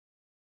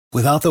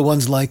Without the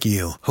ones like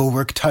you, who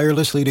work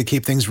tirelessly to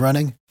keep things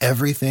running,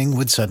 everything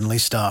would suddenly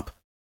stop.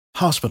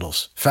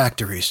 Hospitals,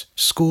 factories,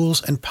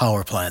 schools, and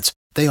power plants,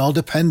 they all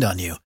depend on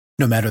you.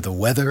 No matter the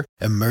weather,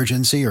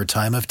 emergency, or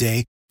time of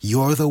day,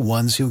 you're the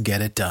ones who get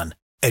it done.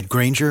 At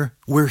Grainger,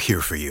 we're here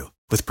for you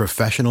with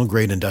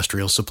professional-grade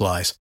industrial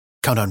supplies.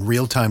 Count on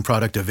real-time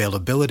product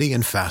availability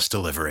and fast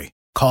delivery.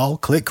 Call,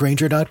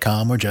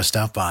 clickgrainger.com, or just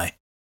stop by.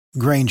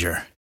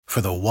 Grainger, for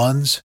the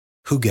ones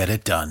who get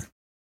it done.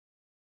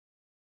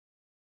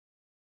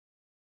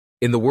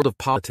 In the world of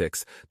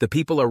politics, the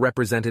people are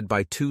represented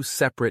by two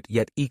separate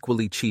yet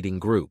equally cheating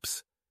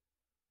groups.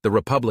 The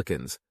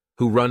Republicans,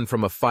 who run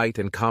from a fight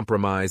and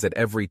compromise at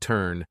every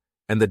turn,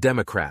 and the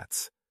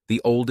Democrats,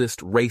 the oldest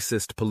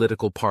racist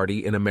political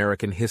party in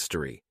American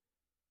history.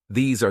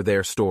 These are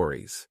their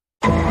stories.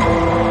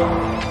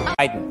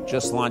 Biden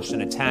just launched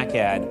an attack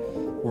ad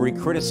where he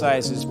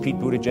criticizes Pete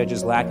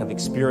Buttigieg's lack of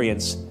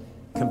experience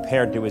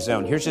compared to his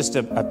own. Here's just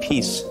a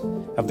piece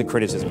of the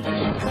criticism.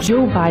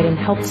 Joe Biden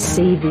helped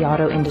save the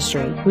auto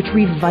industry, which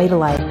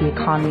revitalized the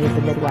economy of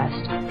the Midwest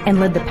and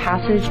led the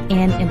passage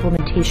and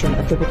implementation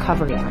of the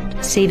Recovery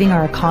Act, saving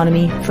our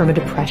economy from a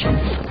depression.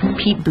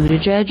 Pete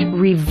Buttigieg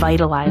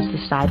revitalized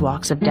the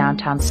sidewalks of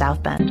downtown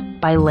South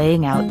Bend by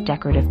laying out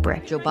decorative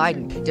brick. Joe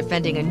Biden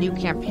defending a new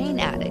campaign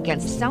ad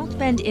against South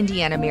Bend,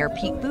 Indiana Mayor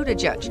Pete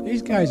Buttigieg.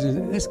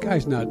 This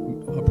guy's not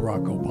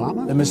Barack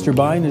Obama. And Mr.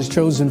 Biden has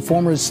chosen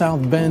former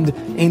South Bend,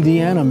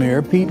 Indiana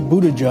Mayor Pete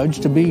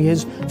Buttigieg to be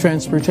his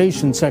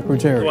transportation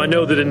secretary. Well, I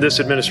know that in this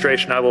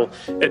administration, I will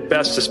at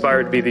best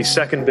aspire to be the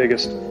second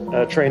biggest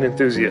train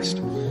enthusiast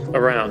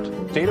around.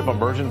 State of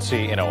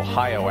emergency in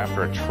Ohio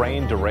after a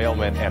train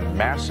derailment and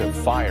massive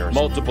fires.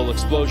 Multiple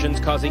explosions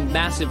causing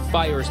massive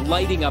fires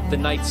lighting up the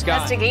night sky.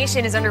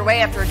 Investigation is underway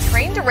after a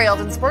train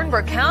derailed in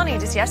Spartanburg County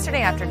just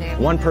yesterday afternoon.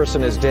 One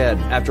person is dead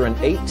after an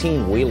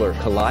 18-wheeler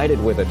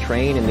collided with a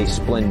train in the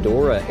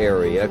Splendora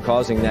area,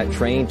 causing that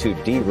train to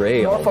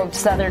derail. Norfolk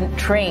Southern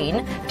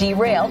train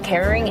derailed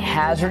carrying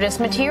hazardous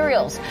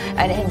materials,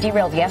 and it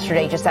derailed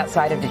yesterday just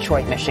outside of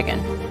Detroit, Michigan.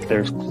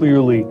 There's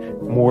clearly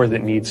more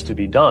that needs to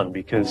be done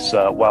because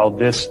while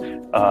this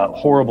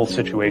horrible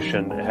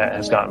situation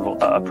has gotten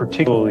a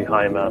particularly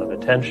high amount of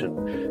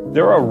attention,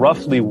 there are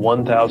roughly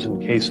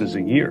 1,000 cases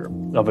a year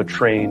of a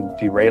train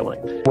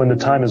derailing. When the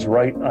time is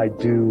right, I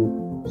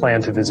do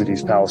plan to visit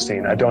East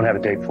Palestine. I don't have a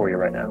date for you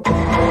right now.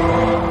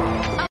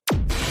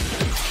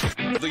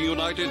 The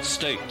United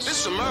States. This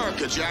is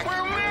America, Jack.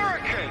 We're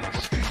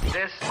Americans.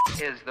 This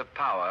is the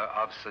power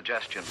of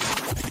suggestion.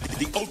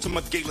 The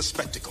ultimate gala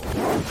spectacle.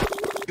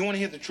 You want to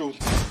hear the truth?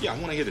 Yeah, I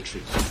want to hear the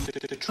truth.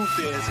 The truth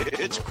is,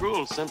 its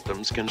cruel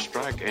symptoms can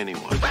strike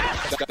anyone.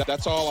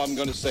 That's all I'm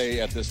going to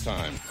say at this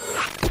time.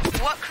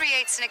 What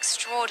creates an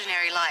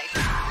extraordinary life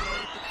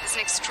is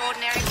an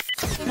extraordinary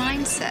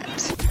mindset.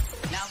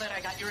 Now that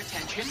I got your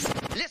attention,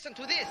 listen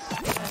to this.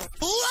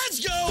 Let's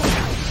go!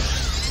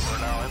 We're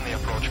now in the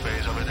approach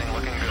phase. Everything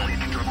looking good.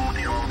 Control is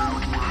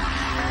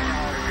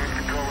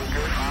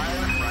good.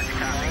 5, roger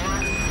copy.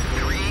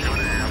 3, 2,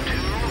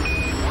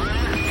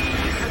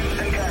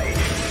 1. Okay.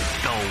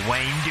 The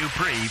Wayne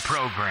Dupree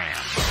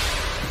Program.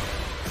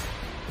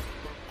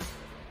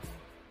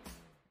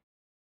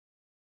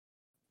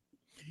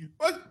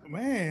 What,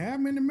 man,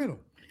 I'm in the middle.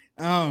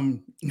 How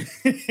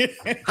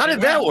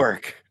did that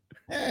work?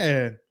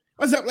 Yeah.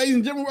 What's up, ladies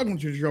and gentlemen? Welcome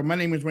to the show. My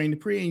name is Wayne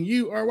Dupree, and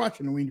you are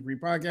watching the Wayne Dupree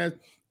Podcast.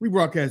 We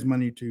broadcast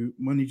Monday,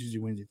 Tuesday,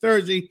 Wednesday,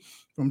 Thursday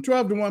from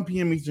 12 to 1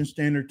 p.m. Eastern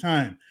Standard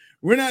Time.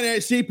 We're not at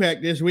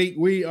CPAC this week.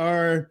 We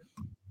are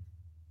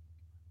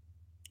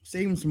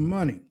saving some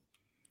money.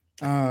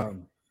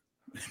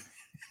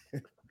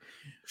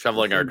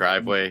 Shoveling our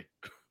driveway.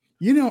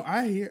 You know,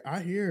 I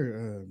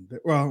hear.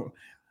 Well,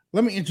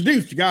 let me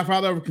introduce the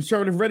godfather of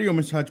conservative radio,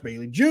 Mr. Hutch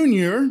Bailey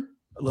Jr.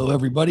 Hello,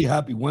 everybody.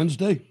 Happy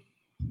Wednesday.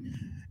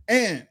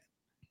 And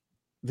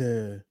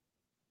the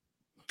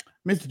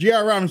Mr.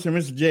 J.R. Robinson.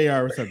 Mr.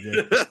 J.R., what's up,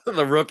 Jay?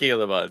 The rookie of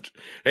the bunch.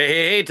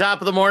 Hey, top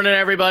of the morning,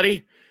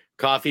 everybody.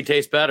 Coffee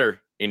tastes better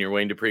in your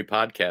Wayne Dupree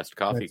Podcast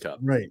coffee cup.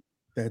 Right.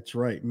 That's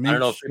right. I don't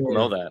know if people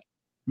know that.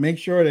 Make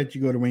sure that you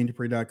go to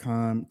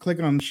WayneDupree.com, click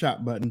on the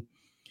shop button.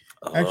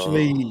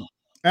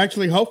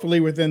 Actually,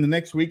 hopefully within the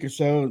next week or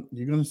so,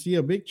 you're going to see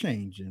a big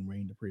change in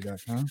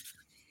WayneDupree.com.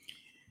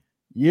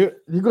 You're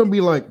going to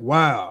be like,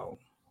 wow.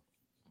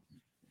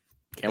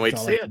 Can't wait to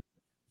see it.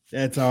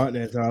 That's all I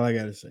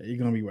got to say. You're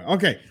going to be well.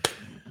 Okay.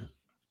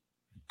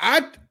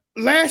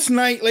 Last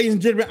night, ladies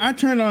and gentlemen, I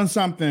turned on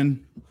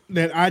something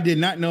that I did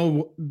not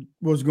know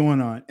was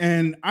going on.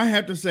 And I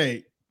have to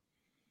say,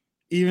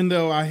 even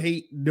though I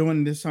hate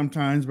doing this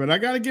sometimes, but I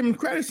got to give them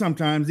credit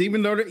sometimes,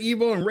 even though they're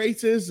evil and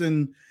racist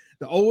and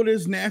the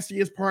oldest,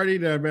 nastiest party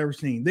that I've ever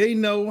seen. They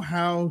know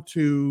how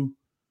to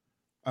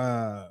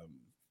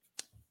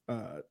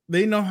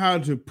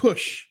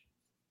push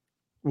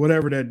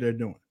whatever that they're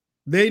doing.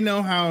 They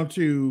know how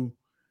to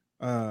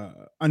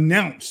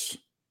announce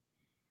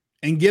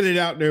and get it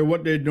out there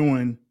what they're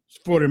doing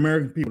for the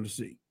American people to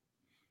see.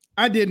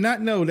 I did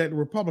not know that the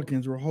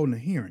Republicans were holding a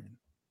hearing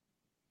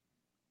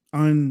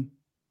on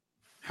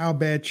how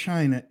bad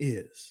China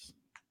is.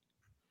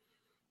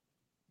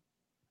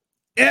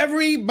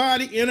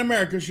 Everybody in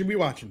America should be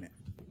watching it.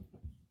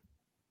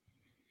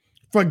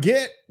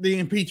 Forget the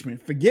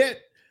impeachment.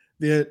 Forget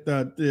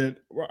I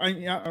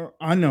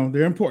know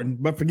they're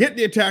important, but forget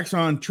the attacks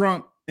on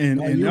Trump and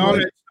all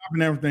that stuff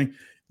and everything.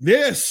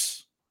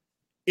 This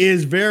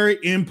is very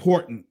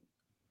important.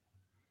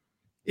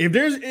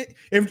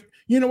 If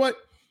you know what,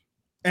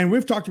 and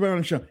we've talked about it on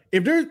the show,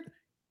 if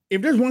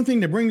there's one thing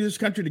that brings this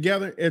country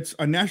together, it's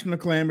a national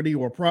calamity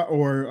or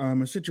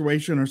a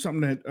situation or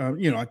something that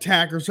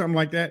attack or something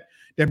like that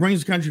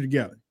brings the country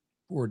together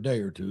for a day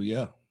or two.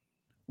 Yeah,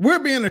 we're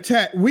being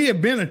attacked. We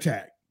have been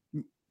attacked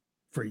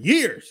for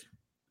years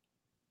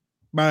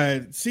by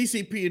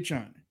CCP of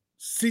China.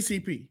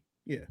 CCP,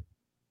 yeah,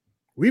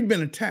 we've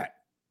been attacked,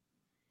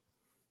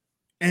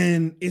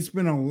 and it's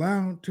been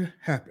allowed to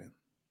happen.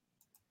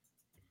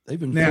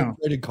 They've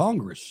infiltrated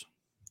Congress.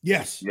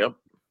 Yes. Yep.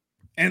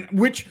 And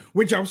which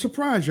I was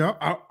surprised, y'all.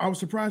 I was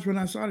surprised when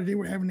I saw that they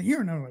were having a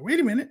hearing. I was like, wait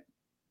a minute.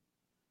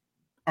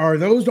 Are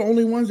those the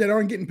only ones that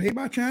aren't getting paid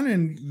by China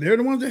and they're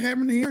the ones that are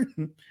having the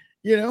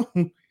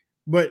hearing?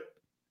 But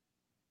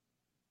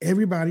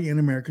everybody in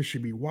America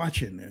should be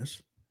watching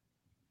this.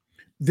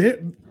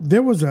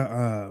 There was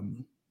a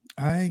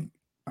I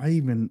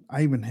even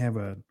have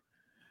a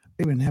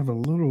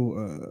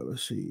little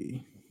let's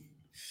see.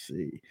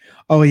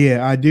 Oh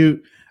yeah, I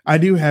do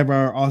have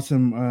our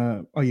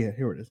awesome oh yeah,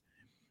 here it is.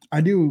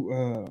 I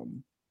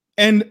do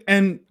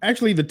and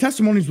actually the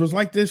testimonies was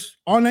like this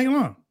all night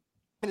long.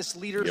 Communist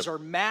leaders are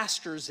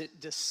masters at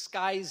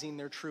disguising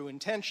their true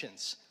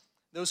intentions.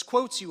 Those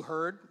quotes you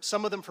heard,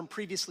 some of them from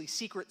previously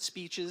secret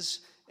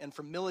speeches and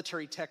from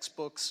military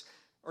textbooks,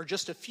 are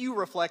just a few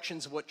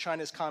reflections of what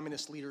China's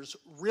communist leaders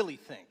really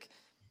think.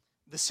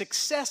 The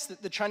success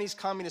that the Chinese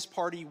Communist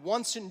Party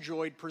once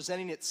enjoyed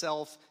presenting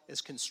itself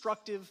as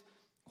constructive,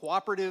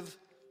 cooperative,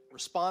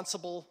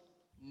 responsible,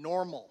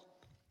 normal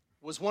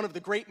was one of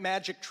the great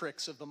magic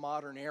tricks of the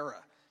modern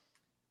era.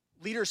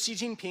 Leader Xi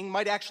Jinping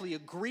might actually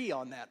agree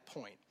on that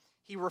point.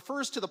 He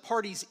refers to the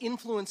party's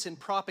influence in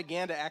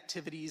propaganda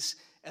activities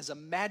as a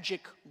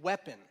magic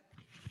weapon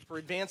for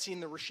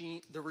advancing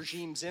the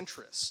regime's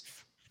interests.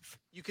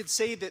 You could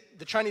say that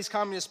the Chinese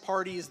Communist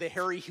Party is the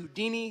Harry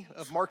Houdini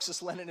of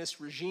Marxist-Leninist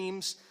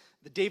regimes,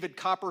 the David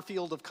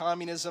Copperfield of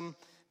communism,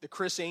 the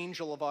Chris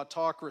Angel of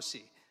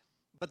autocracy.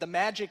 But the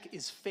magic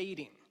is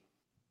fading.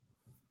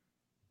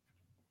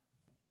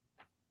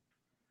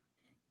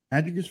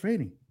 Magic is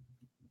fading.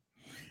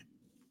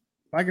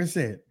 Like I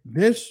said,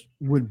 this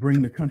would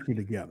bring the country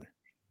together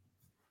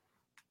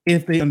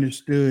if they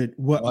understood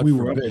what we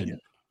were up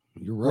against.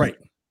 You're right.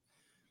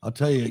 I'll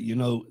tell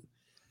you,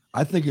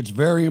 I think it's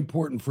very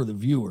important for the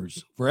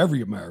viewers, for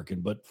every American,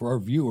 but for our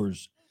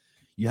viewers,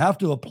 you have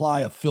to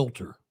apply a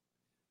filter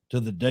to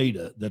the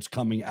data that's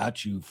coming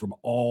at you from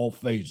all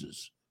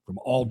phases, from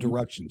all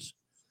directions,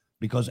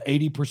 because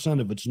 80%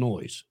 of it's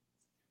noise.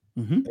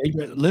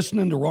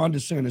 Listening to Ron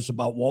DeSantis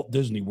about Walt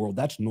Disney World,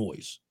 that's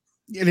noise.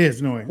 It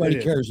is noise.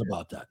 Nobody cares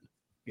about that.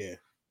 Yeah.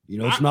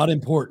 It's not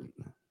important.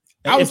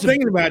 I was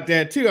thinking about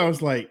that too. I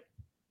was like,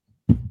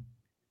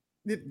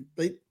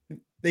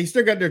 they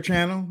still got their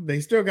channel. They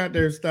still got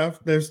their stuff.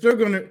 They're still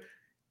going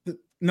to,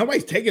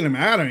 nobody's taking them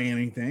out of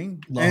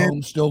anything.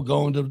 I'm still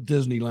going to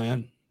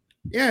Disneyland.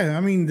 Yeah.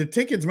 I mean, the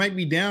tickets might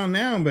be down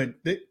now, but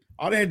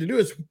all they had to do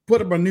is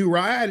put up a new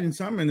ride and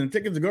something, and the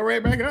tickets will go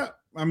right back up.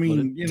 I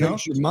mean, it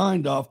takes your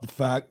mind off the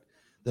fact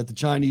that the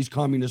Chinese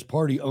Communist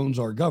Party owns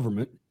our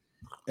government.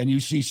 And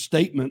you see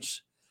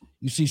statements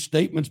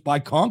by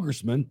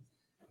congressmen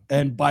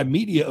and by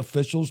media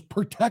officials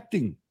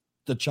protecting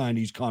the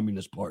Chinese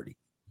Communist Party.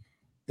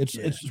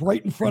 It's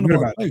right in front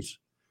of our face.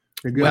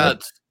 Well,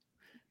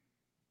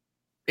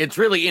 it's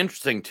really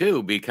interesting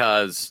too,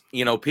 because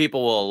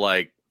people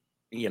will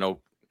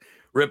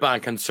rip on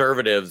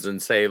conservatives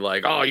and say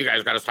like, oh, you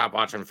guys got to stop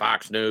watching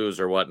Fox News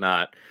or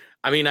whatnot.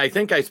 I mean, I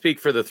think I speak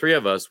for the three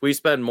of us. We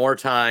spend more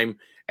time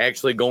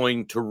actually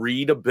going to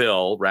read a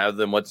bill rather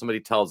than what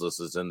somebody tells us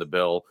is in the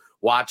bill,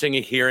 watching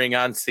a hearing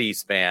on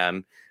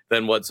C-SPAN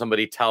than what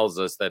somebody tells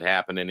us that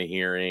happened in a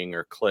hearing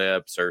or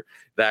clips or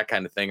that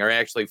kind of thing, or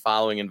actually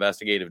following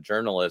investigative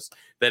journalists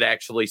that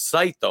actually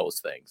cite those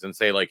things and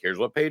say, like, here's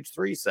what page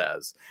 3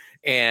 says.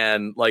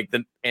 And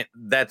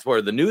that's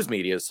where the news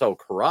media is so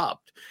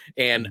corrupt.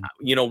 And,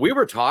 we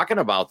were talking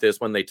about this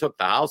when they took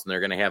the House and they're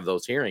going to have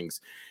those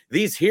hearings.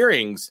 These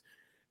hearings,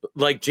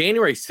 like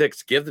January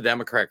 6th, give the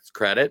Democrats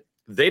credit.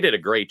 They did a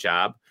great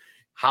job.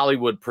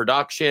 Hollywood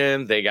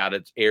production, they got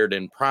it aired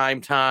in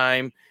prime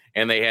time,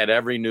 and they had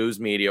every news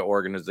media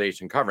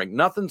organization covering.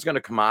 Nothing's going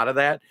to come out of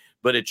that,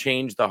 but it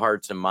changed the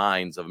hearts and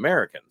minds of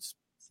Americans.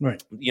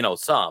 Right.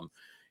 Some.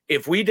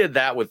 If we did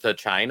that with the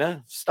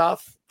China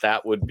stuff,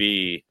 that would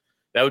be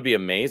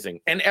amazing.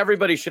 And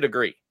everybody should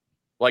agree.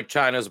 Like,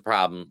 China's a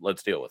problem.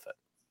 Let's deal with it.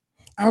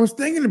 I was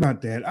thinking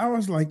about that. I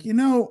was like,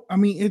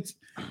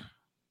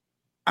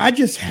 I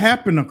just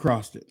happened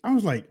across it. I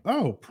was like,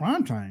 oh,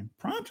 primetime.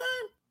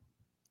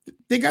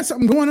 They got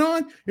something going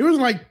on. It was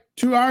like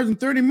 2 hours and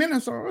 30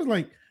 minutes. So I was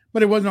like,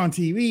 but it wasn't on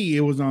TV.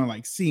 It was on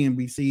like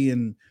CNBC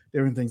and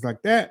different things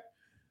like that.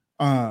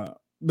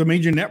 The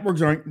major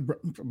networks aren't,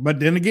 but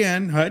then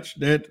again, Hutch,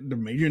 that the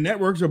major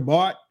networks are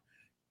bought.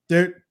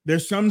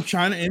 There's some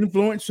China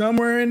influence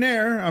somewhere in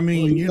there. I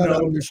mean, well, you got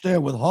to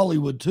understand with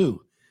Hollywood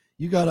too.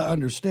 You got to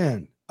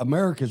understand,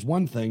 America's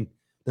one thing.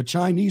 The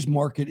Chinese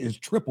market is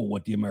triple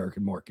what the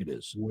American market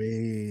is.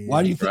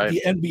 Why do you think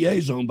the NBA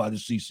is owned by the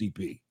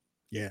CCP?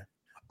 Yeah.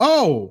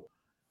 Oh,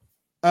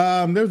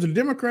 there was a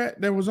Democrat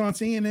that was on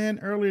CNN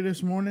earlier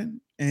this morning,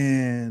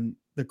 and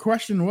the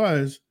question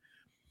was,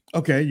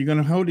 okay, you're going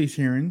to hold these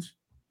hearings,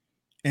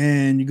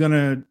 and you're going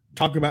to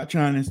talk about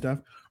China and stuff.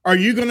 Are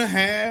you going to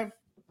have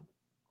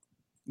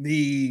not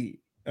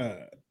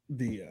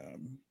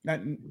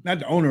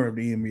the owner of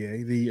the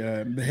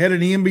NBA, the head of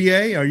the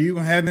NBA? Are you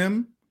going to have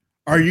him?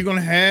 Are you going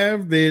to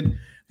have the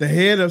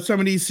head of some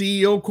of these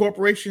CEO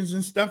corporations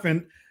and stuff?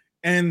 And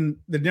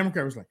the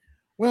Democrat was like,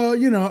 well,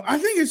 I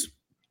think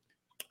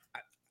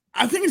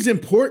it's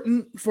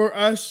important for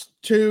us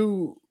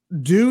to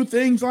do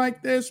things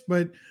like this,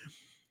 but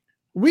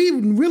we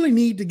really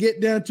need to get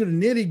down to the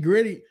nitty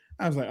gritty.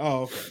 I was like,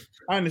 oh, okay.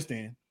 I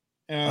understand.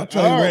 I'll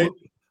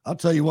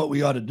tell you what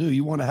we ought to do.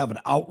 You want to have an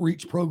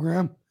outreach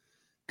program?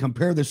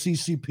 Compare the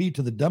CCP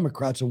to the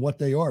Democrats and what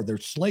they are. They're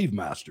slave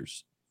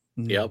masters.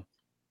 Yep.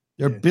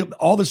 They're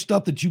all the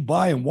stuff that you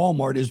buy in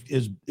Walmart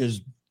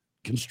is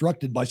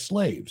constructed by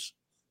slaves.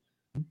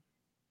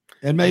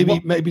 And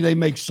maybe they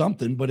make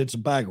something, but it's a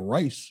bag of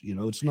rice.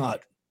 It's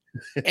not.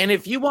 And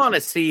if you want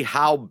to see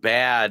how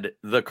bad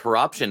the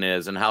corruption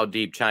is and how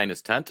deep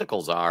China's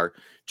tentacles are,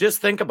 just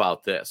think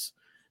about this.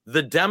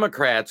 The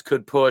Democrats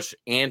could push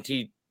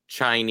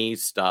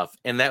anti-Chinese stuff,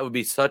 and that would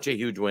be such a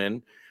huge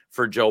win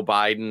for Joe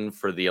Biden,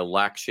 for the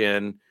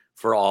election,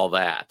 for all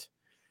that.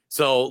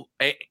 So,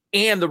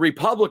 and the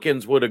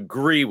Republicans would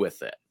agree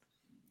with it.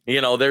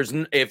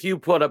 If you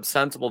put up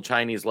sensible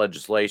Chinese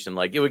legislation,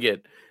 like, it would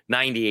get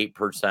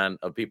 98%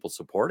 of people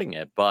supporting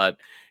it, but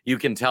you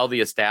can tell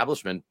the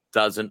establishment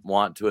doesn't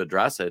want to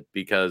address it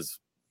because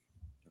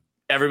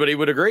everybody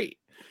would agree.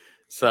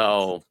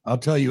 So I'll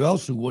tell you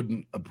else who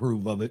wouldn't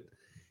approve of it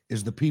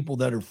is the people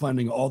that are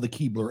funding all the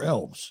Keebler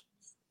elves.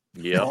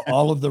 Yeah.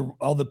 All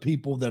the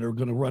people that are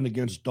going to run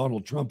against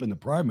Donald Trump in the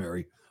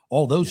primary,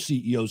 all those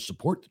CEOs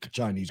support the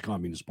Chinese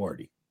Communist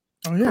Party.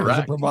 Oh yeah. Because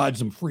it provides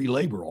them free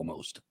labor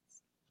almost.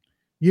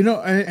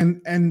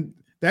 And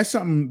that's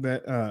something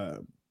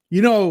that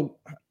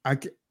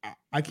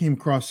I came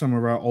across some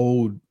of our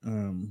old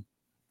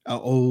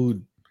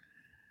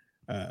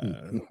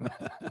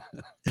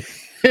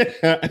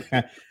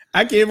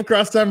I came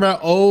across some of our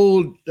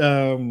old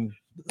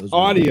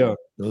audio.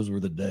 Those were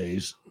the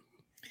days.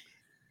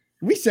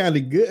 We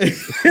sounded good.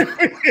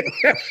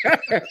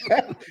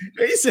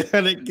 We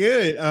sounded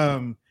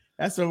good.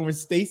 That's when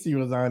Stacy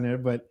was on there,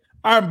 but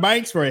our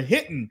mics were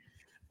hitting.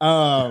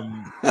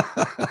 And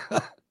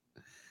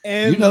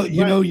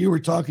you were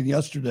talking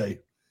yesterday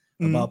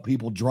about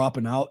people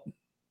dropping out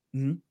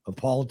of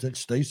politics.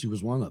 Stacy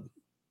was one of them.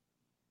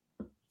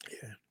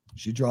 Yeah.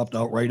 She dropped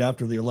out right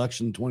after the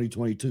election in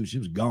 2022. She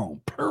was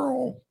gone.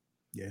 Pearl.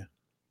 Yeah.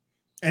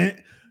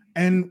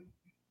 And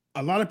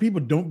a lot of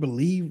people don't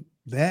believe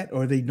that,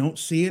 or they don't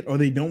see it, or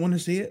they don't want to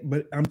see it.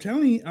 But I'm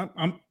telling you,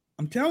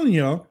 I'm telling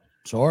y'all,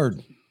 it's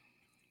hard.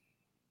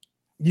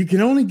 You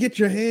can only get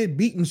your head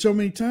beaten so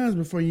many times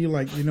before you're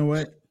like, you know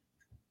what?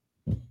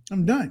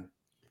 I'm done.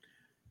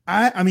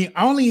 I mean,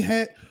 I only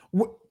had.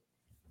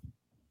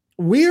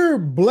 We're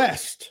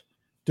blessed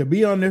to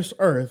be on this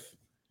earth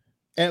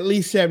at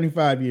least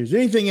 75 years.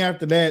 Anything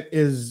after that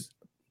is,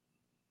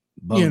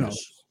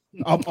 bonus.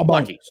 A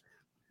bonus.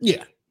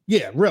 Yeah,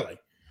 really.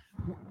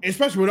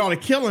 Especially with all the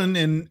killing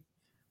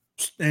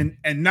and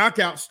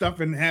knockout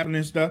stuff and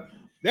happening stuff.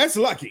 That's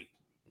lucky.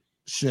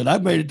 Shit, I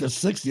made it to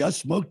 60. I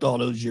smoked all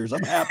those years.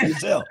 I'm happy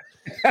as hell.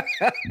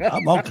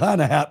 I'm all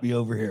kind of happy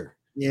over here.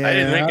 Yeah, I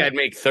didn't think I'd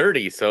make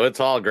 30, so it's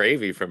all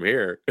gravy from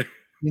here.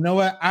 You know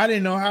what? I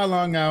didn't know how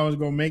long I was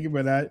going to make it,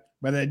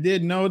 but I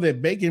did know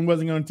that bacon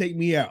wasn't going to take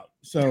me out.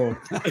 So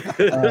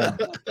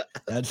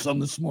had some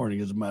this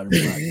morning, as a matter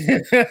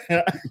of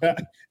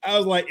fact. I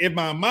was like, if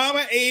my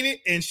mama ate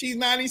it and she's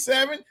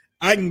 97,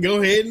 I can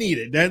go ahead and eat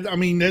it. That's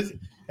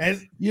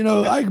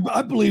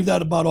I believe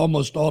that about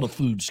almost all the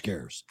food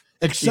scares,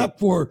 except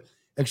for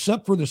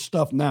the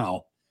stuff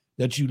now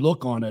that you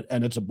look on it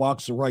and it's a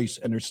box of rice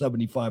and there's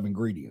 75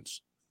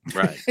 ingredients.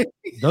 Right.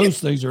 Those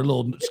things are a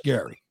little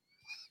scary.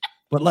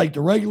 But like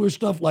the regular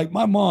stuff, like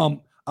my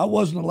mom, I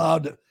wasn't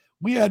allowed to.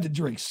 We had to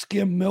drink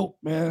skim milk,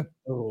 man.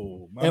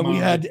 Oh, and we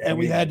had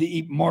to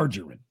eat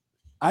margarine.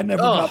 I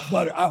never got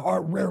butter. I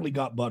rarely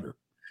got butter.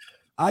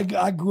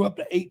 I grew up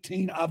to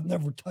 18. I've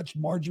never touched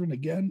margarine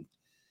again.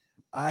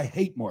 I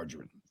hate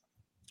margarine.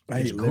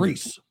 It's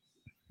grease.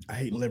 I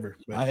hate liver.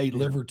 I hate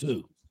liver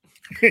too.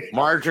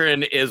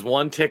 Margarine is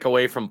one tick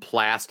away from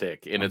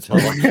plastic in its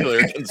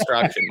molecular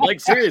construction. Like,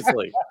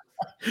 seriously.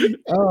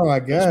 Oh my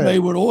God. It's made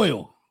with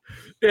oil.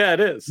 Yeah,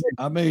 it is.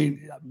 I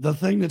mean, the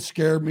thing that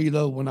scared me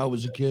though when I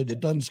was a kid, it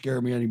doesn't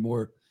scare me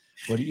anymore,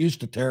 but it used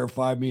to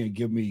terrify me and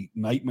give me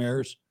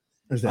nightmares.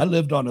 I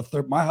lived on a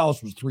third. My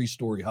house was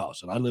 3-story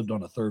house, and I lived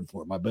on a third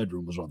floor. My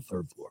bedroom was on the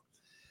third floor.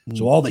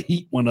 So all the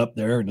heat went up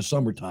there in the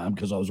summertime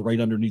because I was right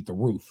underneath the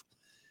roof.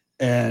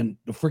 And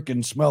the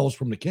freaking smells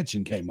from the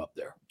kitchen came up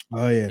there.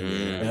 Oh, yeah.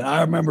 And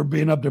I remember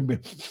being up there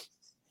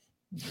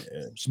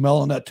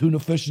smelling that tuna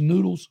fish and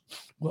noodles.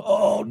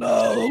 Oh,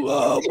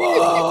 no.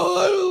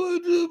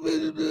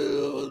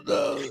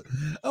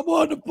 I'm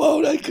on the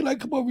phone. Hey, can I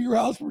come over to your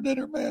house for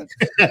dinner, man?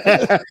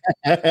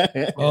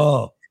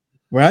 Well,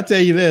 I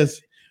tell you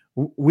this.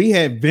 We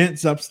had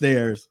vents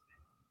upstairs.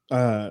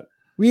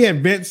 We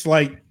had vents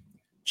like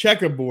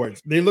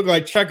checkerboards. They look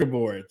like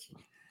checkerboards.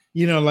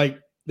 You know, like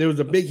there was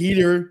a big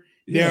heater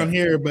down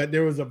here, but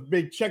there was a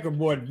big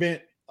checkerboard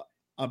vent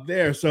up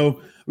there.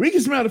 So we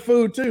can smell the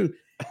food too.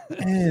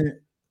 And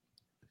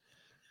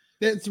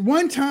that's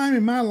one time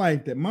in my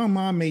life that my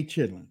mom made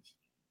chitlins.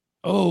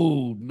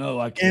 Oh, no,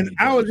 I can't. And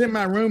I was in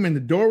my room and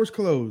the door was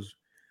closed,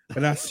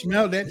 but I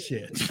smelled that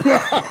shit.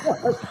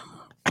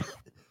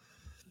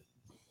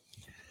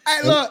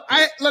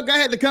 I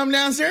had to come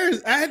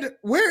downstairs.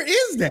 Where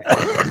is that?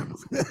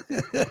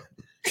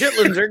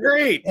 Chitlins are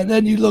great. And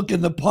then you look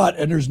in the pot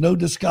and there's no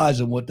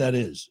disguising what that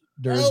is.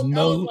 There's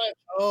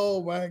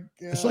oh my God.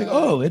 It's like,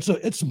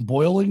 it's some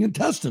boiling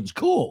intestines.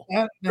 Cool.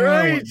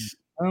 Right.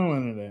 I don't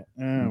want that.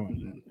 I don't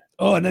want that.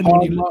 Oh, and then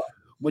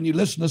when you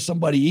listen to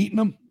somebody eating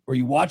them or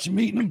you watch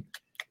them eating them,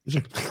 it's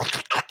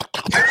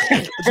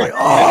like,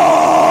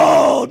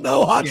 oh,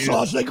 no hot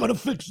sauce ain't gonna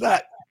fix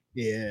that.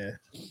 Yeah.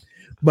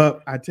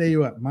 But I tell you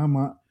what, my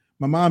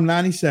mom,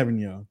 97,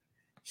 y'all,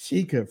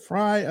 she could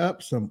fry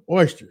up some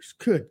oysters.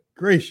 Good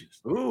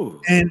gracious. Ooh.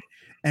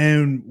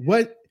 And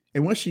what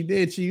she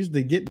did, she used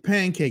to get the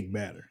pancake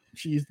batter.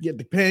 She used to get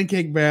the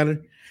pancake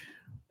batter,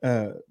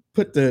 drop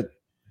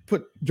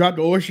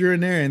the oyster in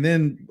there, and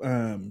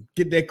then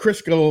get that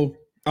Crisco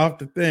off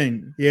the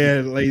thing.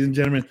 Yeah, ladies and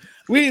gentlemen,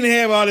 we didn't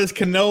have all this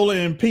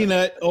canola and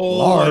peanut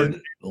oil.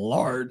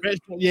 Lard.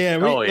 Yeah.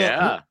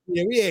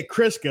 We had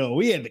Crisco.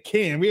 We had the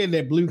can. We had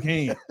that blue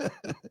can.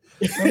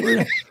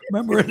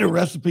 remember in the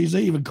recipes,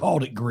 they even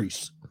called it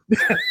grease.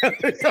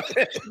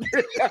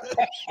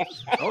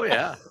 Oh,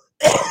 yeah.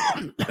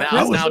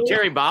 Now,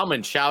 Terry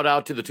Bauman, shout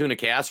out to the tuna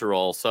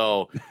casserole.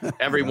 So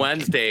every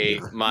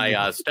Wednesday,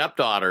 my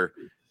stepdaughter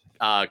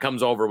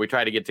comes over. We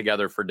try to get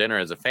together for dinner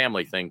as a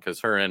family thing because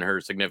her and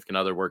her significant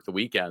other work the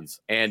weekends.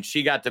 And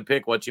she got to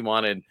pick what she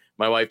wanted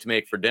my wife to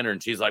make for dinner.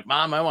 And she's like,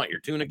 Mom, I want your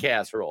tuna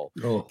casserole.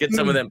 Oh. Get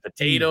some of them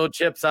potato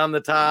chips on the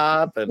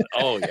top. And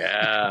oh,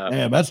 yeah.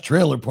 Man, that's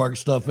trailer park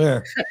stuff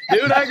there.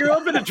 Dude, I grew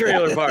up in a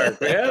trailer park,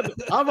 man.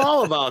 I'm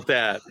all about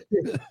that.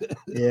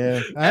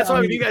 Yeah. That's why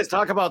when you guys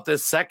talk about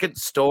this second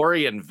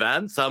story and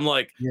vents, I'm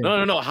like,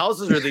 no.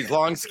 Houses are these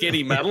long,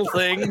 skinny metal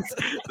things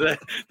that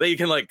you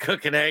can like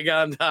cook an egg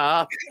on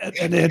top.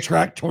 And they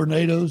attract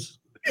tornadoes.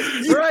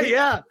 Right,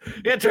 yeah.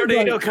 Yeah,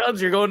 tornado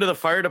comes, you're going to the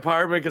fire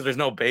department because there's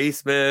no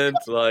basement.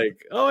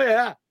 Like, oh,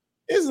 yeah.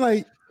 It's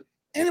like,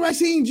 anybody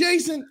seen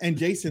Jason? And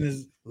Jason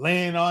is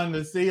laying on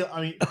the seal.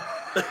 I mean,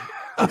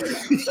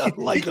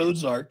 like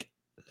Ozark.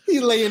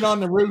 He's laying on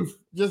the roof,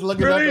 just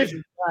looking up at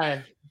the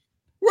sky.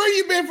 Where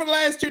you been for the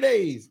last 2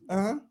 days?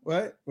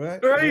 What?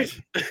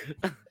 Right.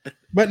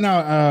 But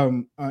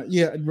no,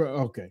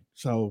 okay.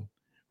 So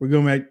we're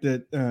going back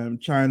to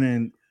China,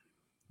 and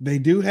they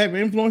do have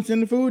influence in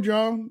the food,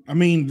 y'all. I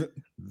mean,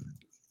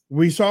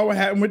 we saw what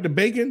happened with the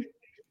bacon.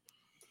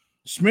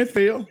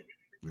 Smithfield.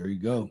 There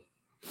you go.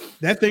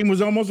 That thing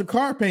was almost a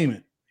car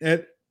payment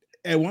at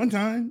one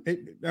time.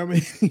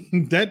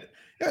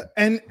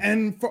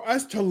 And for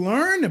us to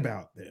learn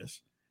about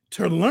this,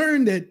 to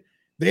learn that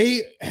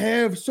they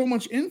have so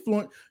much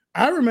influence.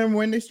 I remember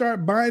when they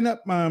started buying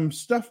up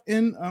stuff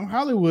in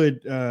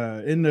Hollywood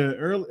in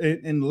the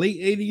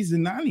late 80s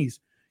and 90s.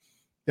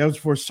 That was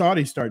before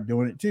Saudi started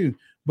doing it too.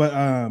 But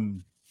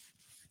and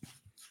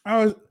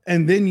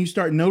then you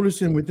start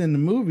noticing within the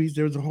movies,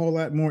 there was a whole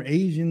lot more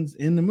Asians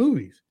in the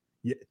movies.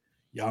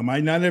 Y'all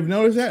might not have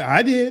noticed that.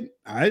 I did.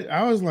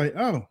 I was like,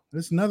 oh,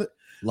 that's another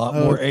lot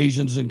more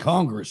Asians in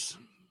Congress.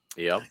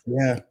 Yep.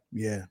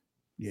 Yeah.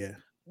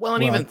 Well,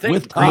 and even think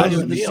with ties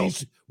to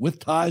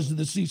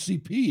the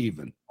CCP,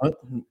 even.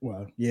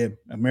 Well, yeah,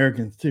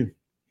 Americans too.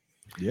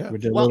 Yeah,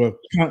 with their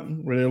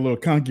little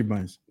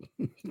concubines.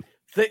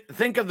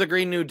 Think of the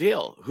Green New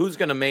Deal. Who's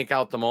going to make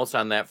out the most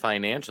on that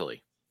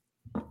financially?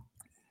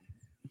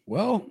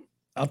 Well,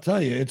 I'll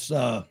tell you, it's.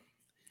 I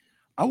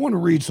want to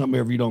read something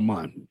if you don't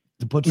mind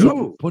to put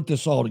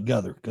this all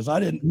together because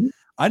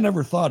I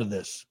never thought of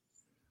this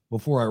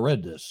before I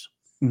read this.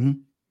 Mm-hmm.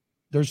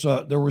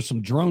 There were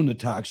some drone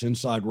attacks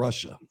inside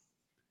Russia.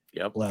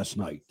 Yep. Last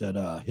night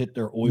that hit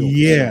their oil.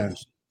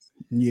 Facilities.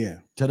 Yeah.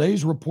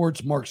 Today's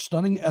reports mark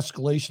stunning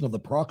escalation of the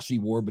proxy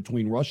war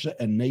between Russia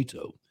and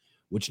NATO,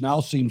 which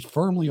now seems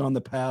firmly on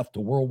the path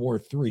to World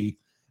War III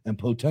and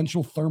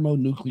potential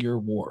thermonuclear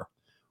war.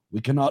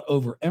 We cannot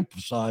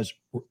overemphasize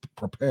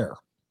prepare.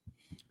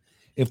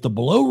 If the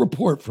below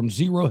report from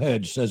Zero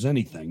Hedge says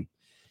anything,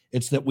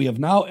 it's that we have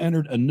now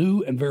entered a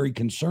new and very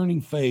concerning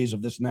phase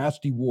of this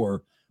nasty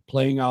war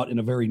playing out in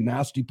a very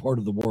nasty part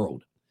of the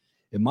world.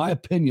 In my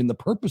opinion, the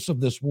purpose of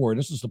this war, and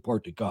this is the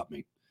part that got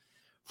me,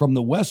 from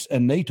the West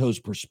and NATO's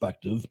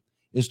perspective,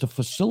 is to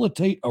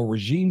facilitate a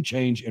regime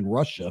change in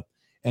Russia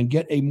and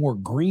get a more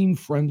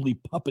green-friendly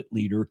puppet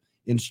leader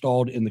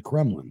installed in the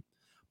Kremlin.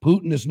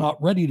 Putin is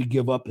not ready to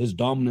give up his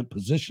dominant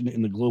position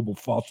in the global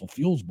fossil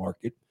fuels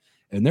market,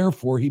 and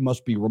therefore he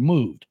must be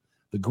removed.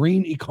 The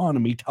green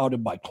economy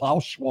touted by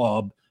Klaus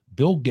Schwab,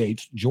 Bill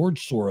Gates,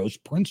 George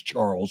Soros, Prince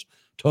Charles,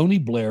 Tony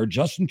Blair,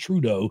 Justin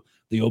Trudeau,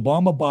 the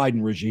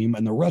Obama-Biden regime,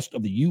 and the rest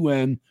of the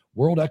UN,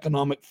 World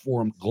Economic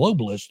Forum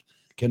globalists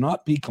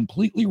cannot be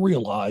completely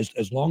realized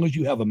as long as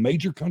you have a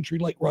major country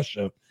like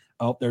Russia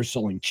out there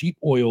selling cheap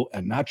oil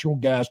and natural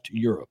gas to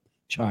Europe,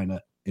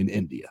 China, and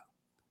India.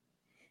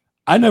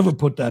 I never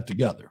put that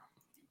together.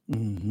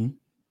 Mm-hmm.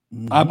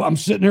 Mm-hmm. I'm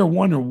sitting here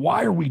wondering,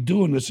 why are we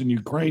doing this in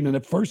Ukraine? And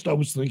at first I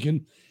was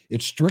thinking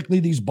it's strictly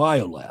these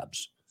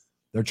biolabs.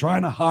 They're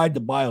trying to hide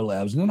the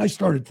biolabs. And then I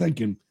started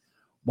thinking,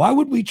 why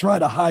would we try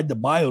to hide the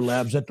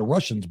biolabs that the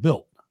Russians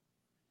built?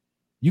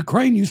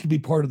 Ukraine used to be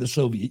part of the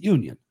Soviet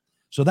Union.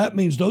 So that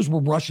means those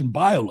were Russian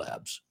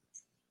biolabs.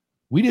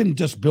 We didn't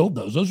just build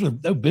those.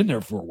 They've been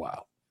there for a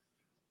while.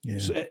 Yeah.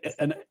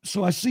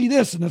 So I see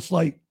this and it's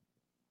like,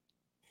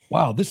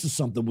 wow, this is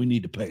something we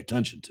need to pay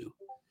attention to.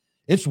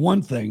 It's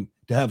one thing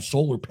to have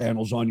solar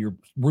panels on your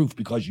roof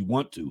because you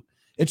want to.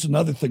 It's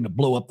another thing to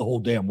blow up the whole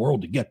damn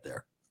world to get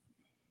there.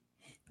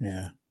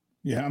 Yeah.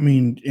 Yeah. I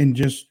mean, in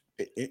just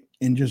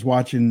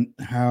watching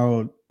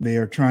how they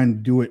are trying to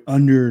do it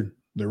under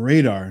the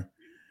radar.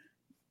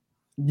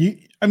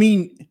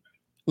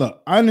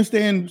 Look, I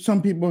understand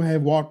some people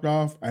have walked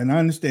off, and I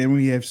understand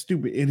we have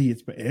stupid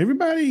idiots, but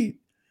everybody,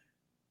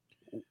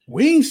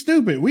 we ain't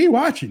stupid. We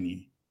watching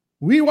you.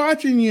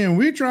 And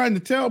we're trying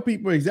to tell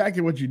people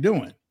exactly what you're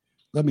doing.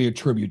 Let me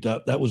attribute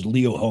that. That was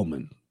Leo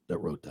Hohmann that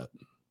wrote that.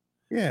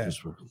 Yeah.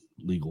 Just for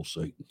legal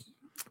sake.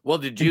 Well,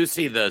 did you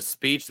see the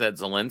speech that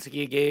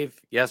Zelensky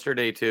gave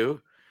yesterday too?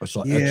 I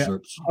saw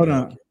excerpts. Hold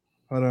on.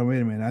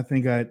 Wait a minute. I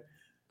think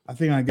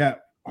I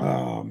got.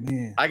 Oh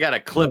man. I got a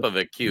clip of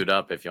it queued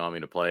up if you want me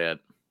to play it.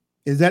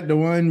 Is that the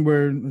one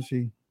where? Let's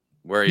see.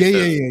 Where he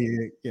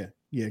says,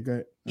 Yeah. Go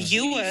ahead.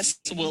 U.S.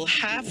 will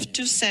have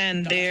to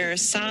send their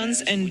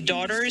sons and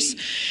daughters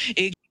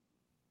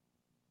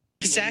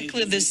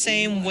exactly the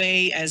same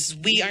way as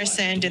we are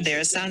sending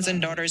their sons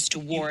and daughters to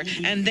war,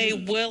 and they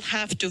will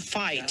have to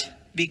fight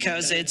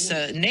because it's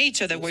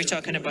nature that we're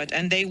talking about,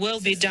 and they will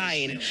be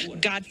dying,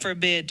 God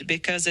forbid,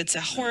 because it's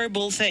a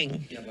horrible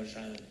thing.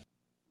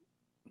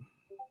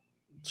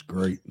 It's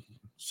great.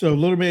 So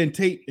little man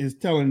Tate is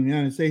telling the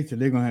United States that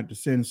they're going to have to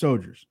send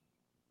soldiers.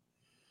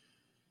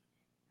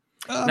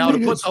 Now, to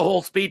put the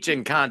whole speech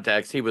in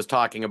context, he was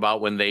talking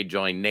about when they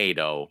joined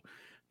NATO,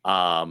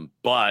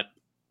 but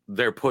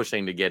they're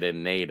pushing to get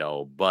in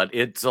NATO. But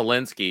it's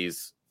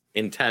Zelensky's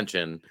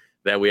intention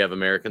that we have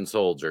American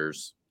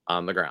soldiers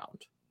on the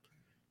ground.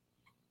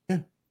 Yeah,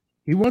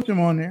 he wants them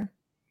on there.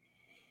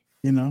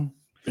 You know,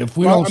 if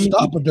we don't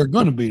stop it, they're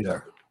going to be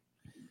there.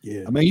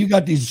 Yeah, I mean, you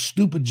got these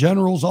stupid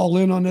generals all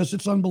in on this.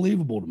 It's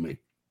unbelievable to me.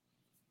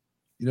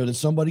 You know, that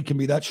somebody can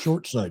be that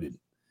short-sighted.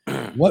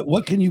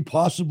 What can you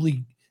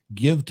possibly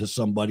give to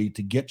somebody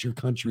to get your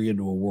country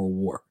into a world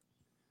war?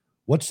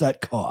 What's that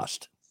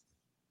cost?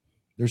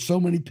 There's so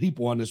many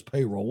people on this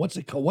payroll. What's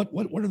it called?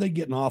 What are they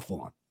getting off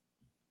on?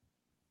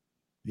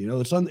 You know,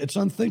 it's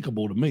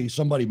unthinkable to me,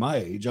 somebody my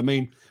age. I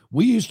mean,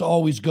 we used to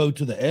always go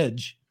to the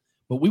edge,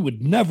 but we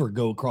would never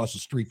go across the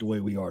street the way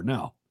we are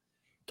now,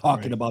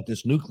 talking about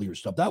this nuclear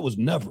stuff. That was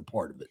never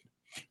part of it.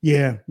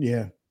 Yeah.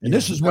 And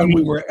this is when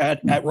we were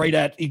at right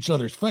at each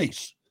other's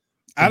face.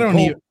 I don't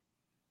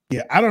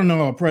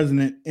know a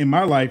president in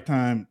my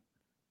lifetime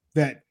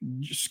that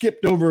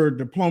skipped over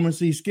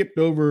diplomacy, skipped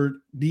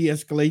over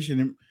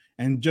de-escalation,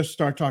 and just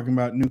start talking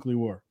about nuclear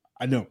war.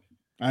 I don't.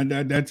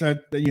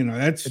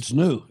 It's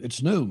new.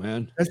 It's new,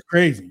 man. That's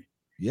crazy.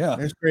 Yeah,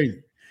 that's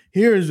crazy.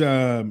 Here's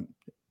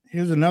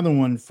another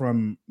one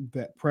from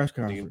that press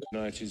conference. The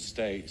United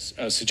States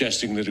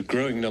suggesting that a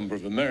growing number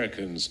of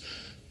Americans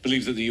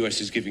believe that the US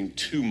is giving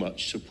too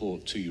much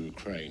support to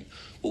Ukraine.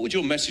 What would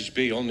your message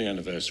be on the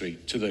anniversary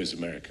to those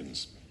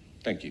Americans?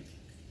 Thank you.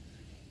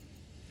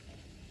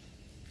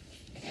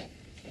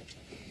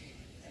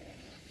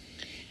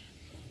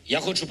 I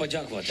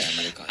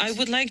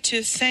would like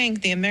to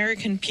thank the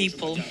American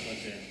people.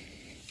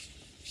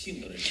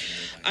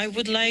 I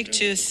would like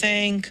to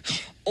thank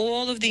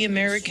all of the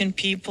American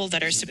people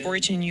that are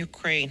supporting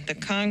Ukraine, the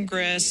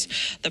Congress,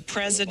 the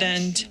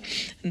president,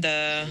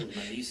 the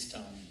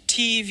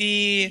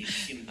TV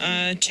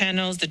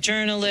channels, the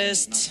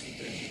journalists,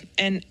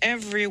 and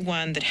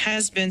everyone that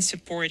has been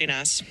supporting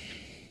us.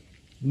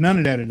 None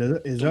of that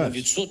is us.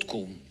 It's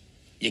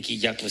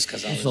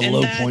a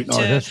low point in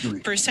our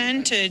history.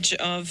 Percentage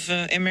of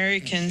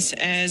Americans,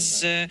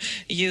 as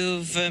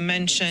you've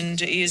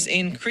mentioned, is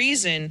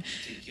increasing.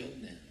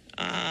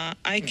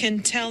 I can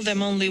tell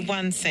them only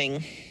one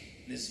thing.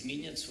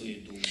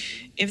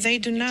 If they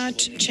do not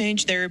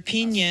change their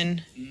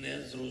opinion,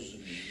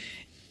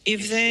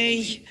 if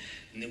they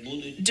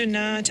do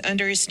not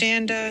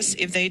understand us,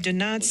 if they do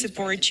not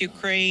support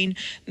Ukraine,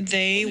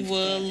 they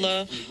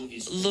will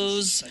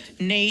lose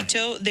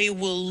NATO. They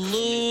will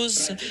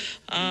lose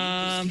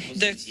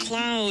the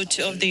clout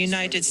of the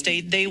United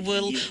States. They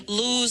will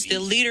lose the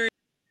leader.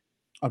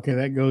 Okay,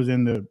 that goes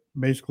into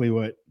basically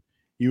what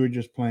you were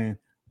just playing.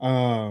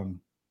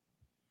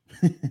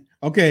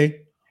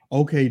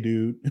 Okay,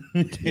 dude.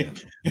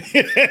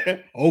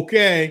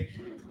 Okay.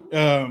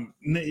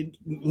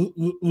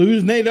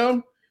 Lose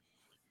NATO?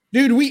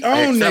 Dude, we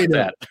own NATO.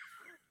 That.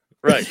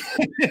 Right.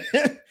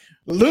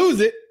 Lose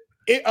it.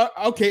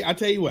 Okay, I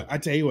tell you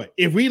what.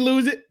 If we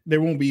lose it,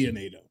 there won't be a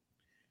NATO.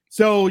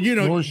 So,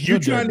 you're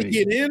trying to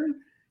get in,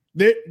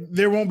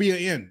 there won't be an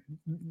in.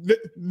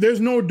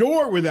 There's no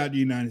door without the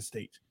United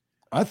States.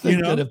 I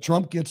think that if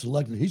Trump gets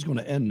elected, he's going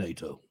to end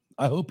NATO.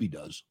 I hope he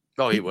does.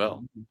 Oh, he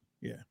will.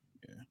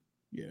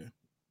 Yeah.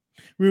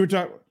 We were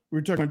talking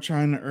about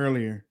China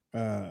earlier.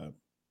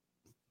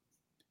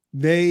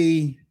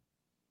 They,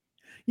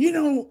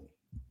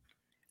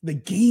 the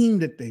game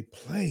that they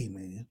play,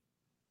 man.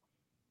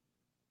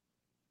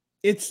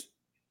 It's,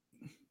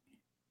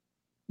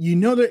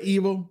 they're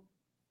evil.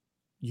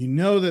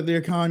 That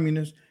they're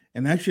communists,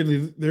 and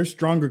actually they're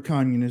stronger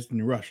communists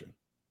than Russia.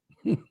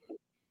 Okay.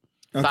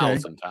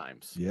 1,000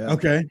 times. Yeah.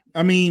 Okay.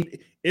 I mean,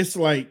 it's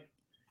like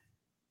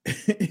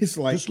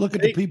just look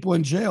at the people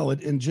in jail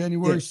in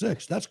January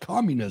 6th. That's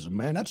communism,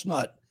 man. That's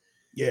not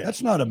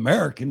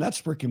American.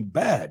 That's freaking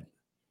bad.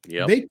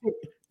 Yeah.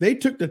 They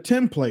took the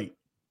template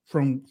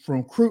from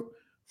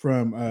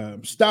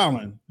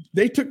Stalin.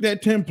 They took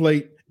that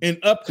template and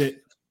upped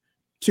it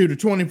to the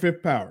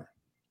 25th power.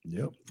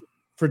 Yep.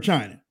 For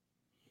China.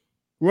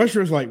 Russia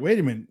was like, wait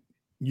a minute,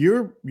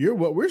 you're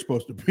what we're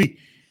supposed to be.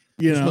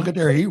 Just look at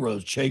their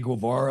heroes: Che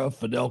Guevara,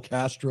 Fidel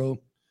Castro,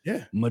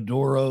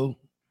 Maduro.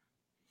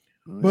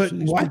 But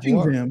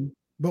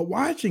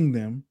watching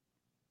them,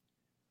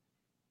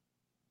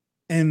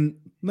 and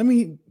let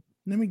me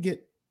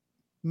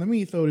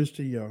throw this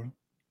to y'all.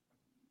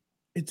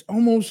 It's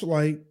almost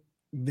like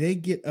they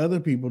get other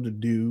people to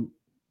do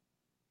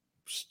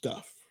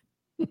stuff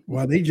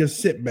while they just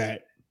sit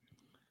back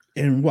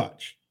and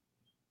watch,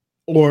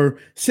 or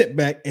sit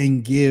back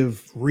and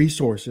give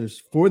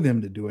resources for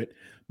them to do it,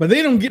 but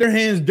they don't get their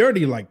hands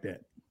dirty like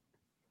that.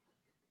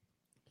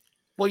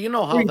 Well, you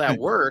know how that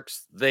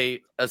works.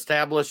 They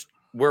established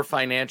we're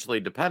financially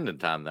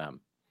dependent on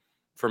them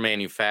for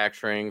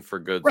manufacturing, for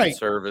goods and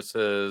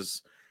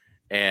services.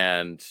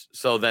 And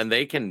so then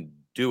they can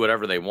do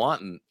whatever they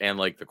want. And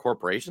like the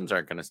corporations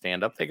aren't going to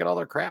stand up. They get all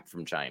their crap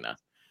from China,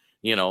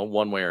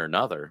 one way or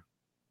another.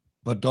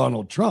 But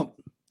Donald Trump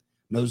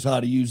knows how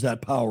to use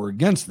that power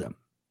against them.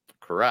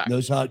 Correct.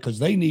 Knows how, because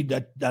they need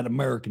that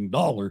American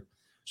dollar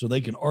so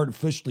they can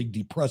artificially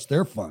depress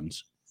their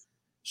funds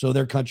so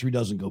their country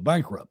doesn't go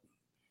bankrupt.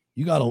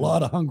 You got a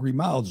lot of hungry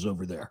mouths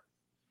over there.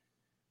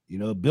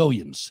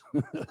 Billions,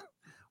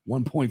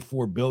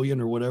 1.4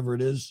 billion or whatever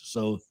it is.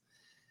 So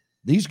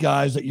these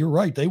guys you're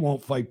right, they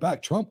won't fight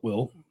back. Trump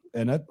will.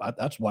 And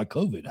that's why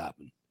COVID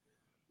happened.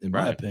 In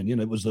my opinion,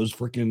 it was those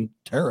freaking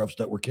tariffs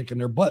that were kicking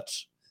their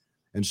butts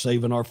and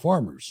saving our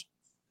farmers.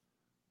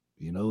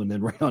 And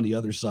then right on the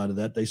other side of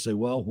that, they say,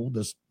 well, we'll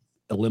just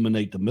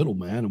eliminate the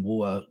middleman and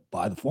we'll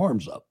buy the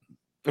farms up.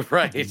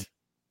 Right.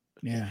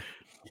 Yeah.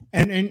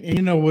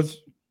 And what's,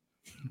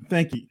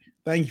 thank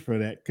you for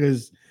that.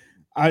 Cause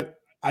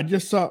I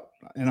just saw,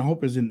 and I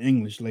hope it's in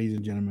English, ladies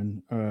and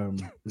gentlemen,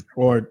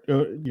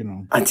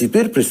 А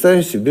теперь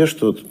представим себе,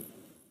 что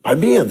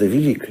победа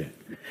великая.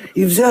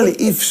 И взяли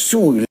и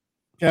всю.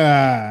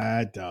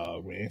 God,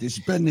 dog, man. Die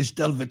Spanish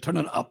Delve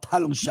turnen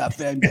Abteilungschef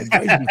in der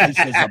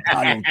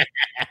Abteilung.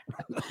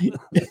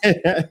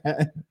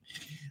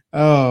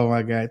 Oh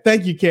my God.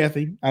 Thank you,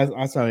 Kathy.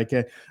 I saw that,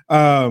 Kathy.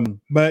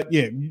 But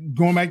yeah,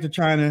 going back to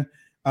China,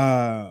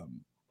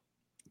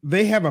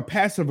 they have a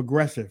passive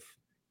aggressive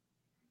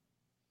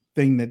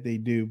thing that they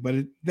do, but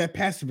that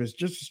passive is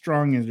just as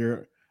strong as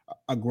their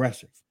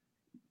aggressive.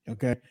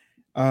 Okay.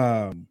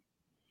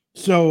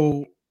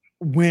 So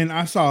when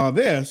I saw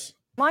this,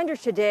 reminder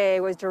today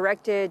was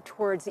directed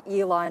towards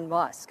Elon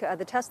Musk.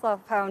 The Tesla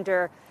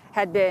founder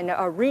had been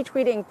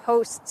retweeting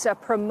posts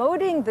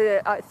promoting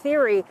the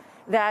theory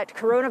that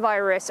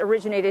coronavirus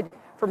originated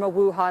from a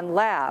Wuhan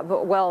lab.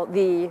 Well,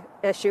 the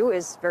issue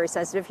is very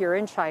sensitive here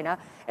in China.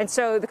 And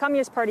so the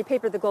Communist Party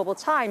paper, The Global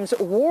Times,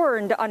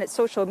 warned on its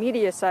social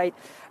media site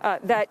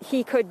that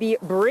he could be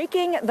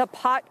breaking the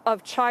pot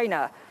of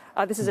China.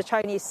 This is a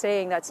Chinese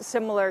saying that's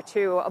similar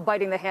to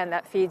biting the hand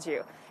that feeds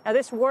you. Now,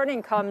 this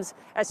warning comes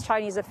as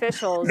Chinese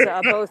officials,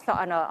 both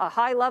on a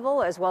high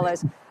level as well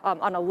as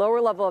on a lower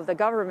level of the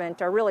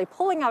government, are really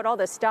pulling out all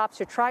the stops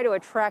to try to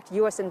attract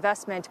U.S.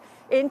 investment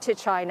into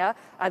China.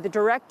 The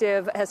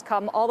directive has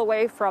come all the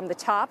way from the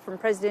top, from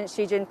President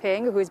Xi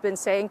Jinping, who's been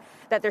saying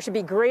that there should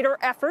be greater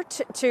effort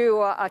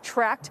to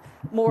attract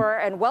more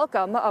and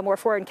welcome more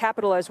foreign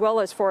capital as well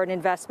as foreign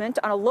investment.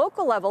 On a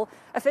local level,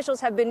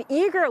 officials have been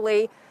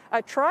eagerly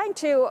trying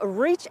to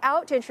reach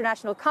out to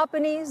international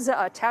companies,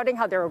 touting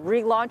how they're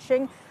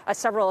relaunching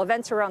several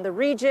events around the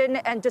region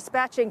and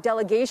dispatching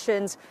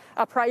delegations,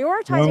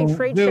 prioritizing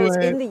trade shows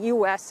in the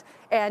U.S.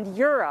 and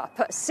Europe.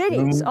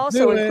 Cities,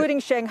 also including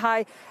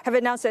Shanghai, have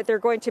announced that they're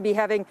going to be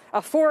having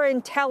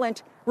foreign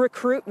talent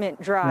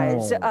recruitment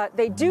drives.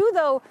 They do,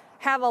 though,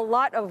 have a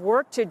lot of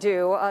work to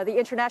do. The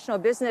international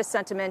business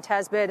sentiment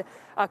has been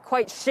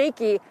quite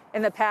shaky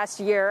in the past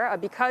year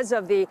because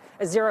of the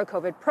zero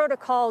COVID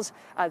protocols,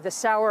 the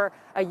sour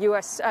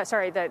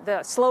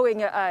the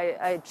slowing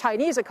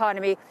Chinese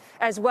economy,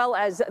 as well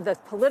as the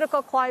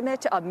political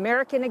climate.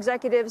 American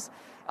executives,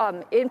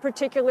 in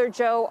particular,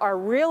 Joe, are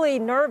really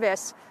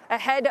nervous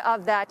ahead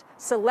of that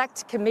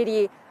select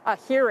committee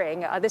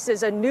hearing. This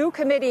is a new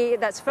committee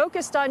that's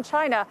focused on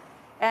China,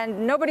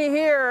 and nobody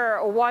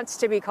here wants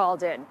to be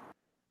called in.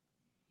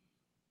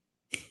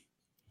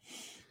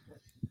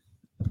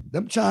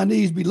 Them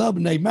Chinese be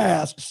loving their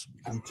masks.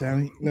 I'm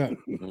telling you,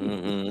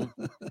 look.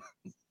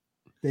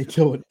 They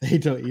told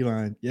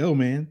Elon, yo,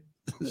 man,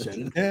 shut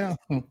it down.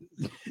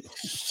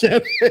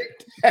 Shut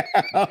it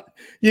down.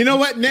 You know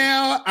what?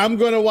 Now I'm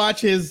going to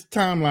watch his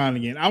timeline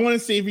again. I want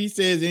to see if he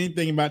says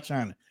anything about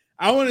China.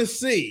 I want to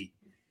see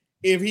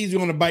if he's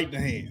going to bite the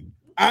hand.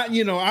 I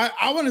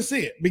want to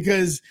see it,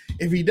 because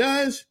if he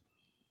does,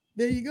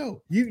 there you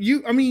go.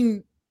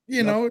 You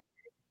know.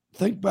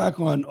 Think back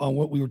on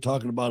what we were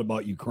talking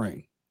about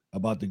Ukraine,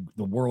 about the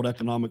World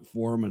Economic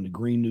Forum and the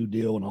Green New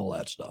Deal and all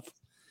that stuff,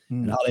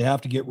 and how they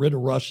have to get rid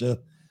of Russia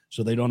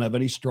so they don't have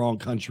any strong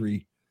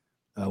country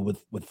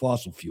with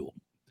fossil fuel.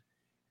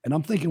 And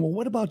I'm thinking, well,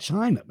 what about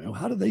China, man?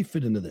 How do they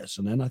fit into this?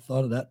 And then I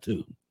thought of that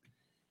too.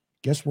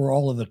 Guess where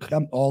all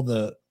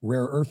the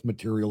rare earth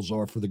materials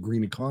are for the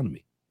green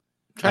economy?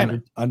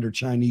 China. Under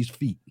Chinese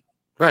feet.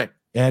 Right.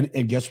 And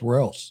guess where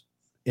else?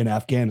 In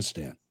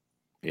Afghanistan.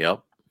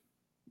 Yep.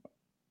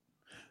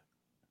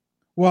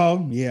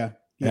 Well, yeah.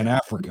 And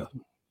Africa.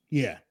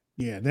 Yeah.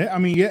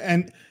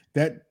 And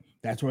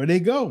that's where they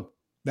go.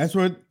 That's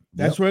where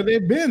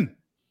they've been.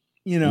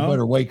 You know, we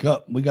better wake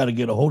up. We got to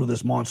get a hold of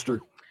this monster.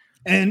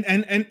 And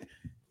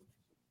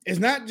it's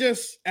not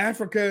just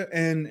Africa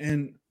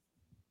and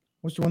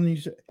what's the one that you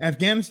said?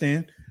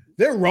 Afghanistan.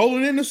 They're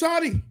rolling into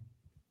Saudi.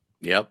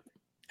 Yep.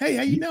 Hey,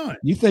 how you doing?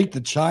 You think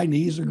the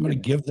Chinese are going to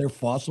give their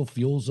fossil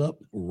fuels up?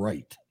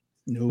 Right.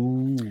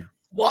 No.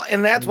 Well,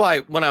 and that's why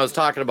when I was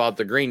talking about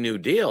the Green New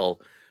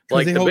Deal,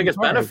 like the biggest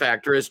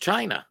benefactor is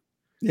China.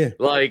 Yeah.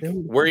 Like,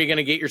 where are you going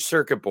to get your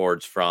circuit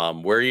boards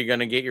from? Where are you going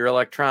to get your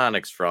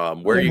electronics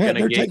from? Where are you going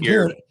to get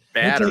your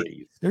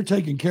batteries? They're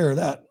taking care of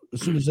that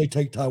as soon as they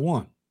take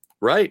Taiwan.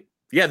 Right.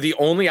 Yeah. The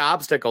only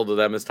obstacle to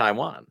them is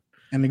Taiwan.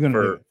 And they're going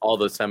to all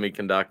the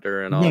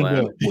semiconductor and all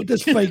that. With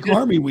this fake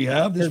army we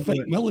have, this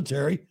fake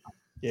military.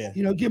 Yeah.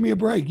 You know, give me a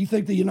break. You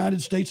think the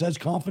United States has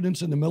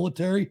confidence in the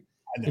military?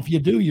 If you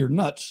do, you're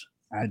nuts.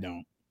 I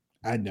don't.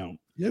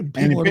 Yeah,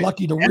 people are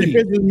lucky to read.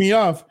 It pisses me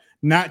off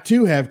not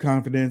to have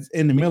confidence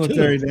in the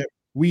military that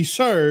we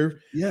serve,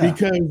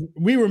 because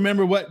we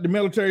remember what the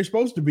military is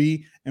supposed to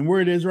be and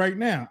where it is right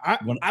now.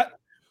 When I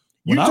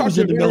was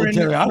in the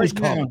military, I was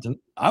competent.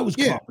 I was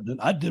competent.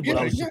 I did what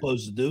I was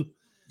supposed to do.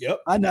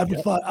 Yep. I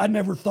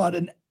never thought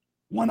in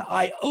one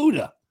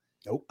iota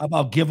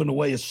about giving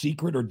away a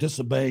secret or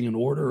disobeying an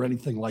order or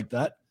anything like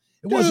that.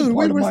 It wasn't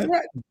part of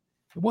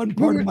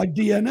my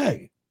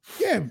DNA.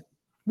 Yeah.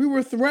 We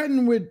were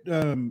threatened with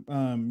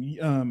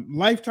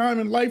lifetime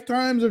and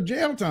lifetimes of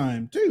jail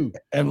time too.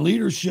 And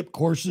leadership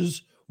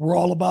courses were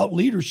all about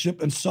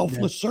leadership and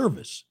selfless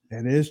service.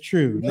 That is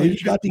true. You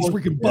got these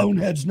freaking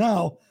boneheads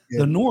now. Yeah.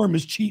 The norm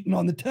is cheating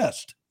on the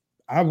test.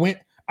 I went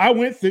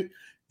through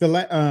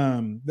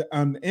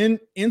the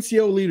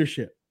NCO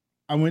leadership.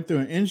 I went through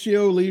an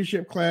NCO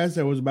leadership class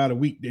that was about a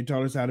week. They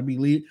taught us how to be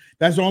lead.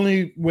 That's the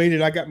only way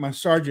that I got my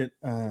sergeant.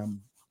 I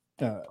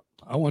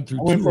went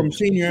from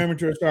senior airman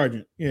to a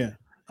sergeant. Yeah.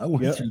 I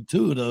went through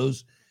two of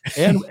those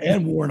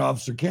and warrant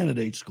officer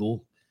candidate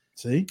school.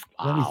 See?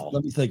 Wow.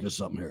 Let me think of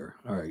something here.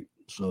 All right.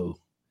 So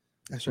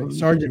that's right.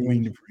 Sergeant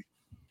Wayne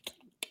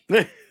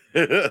Dupree.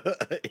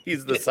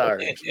 He's the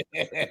sergeant.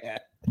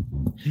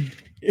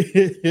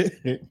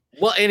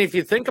 Well, and if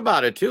you think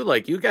about it too,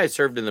 like you guys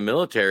served in the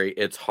military,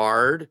 it's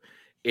hard.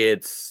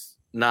 It's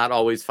not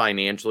always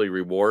financially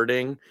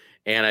rewarding.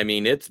 And I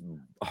mean, it's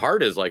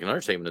hard is like an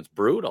understatement. It's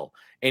brutal.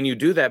 And you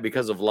do that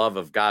because of love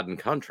of God and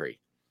country.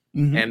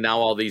 Mm-hmm. And now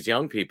all these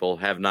young people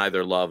have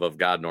neither love of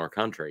God nor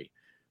country.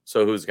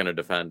 So who's going to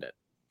defend it?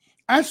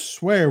 I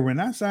swear, when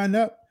I signed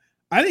up,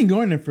 I didn't go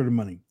in there for the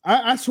money.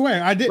 I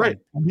swear I didn't. Right.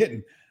 I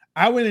didn't.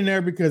 I went in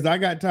there because I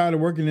got tired of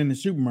working in the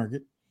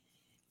supermarket.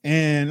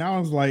 And I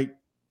was like,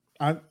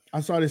 I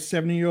saw this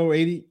 70-year-old,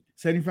 80,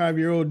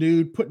 75-year-old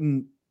dude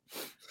putting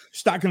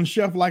stock on the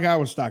shelf like I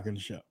was stocking the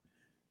shelf.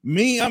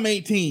 Me, I'm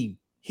 18.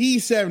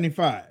 He's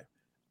 75.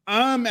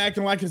 I'm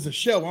acting like it's a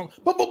show.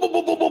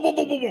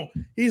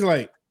 He's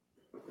like,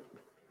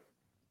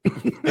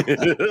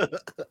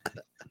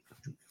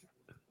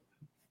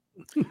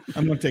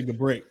 I'm gonna take a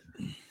break.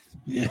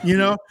 Yeah. You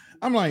know,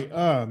 I'm like,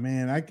 oh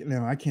man,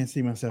 I can't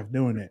see myself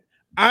doing it.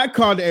 I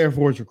called the Air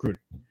Force recruiter.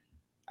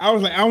 I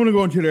was like, I want to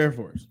go into the Air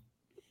Force.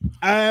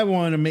 I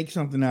want to make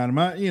something out of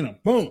my,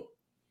 boom.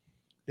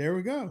 There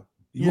we go.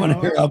 You want to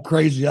hear how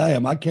crazy I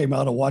am? I came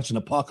out of watching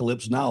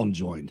Apocalypse Now and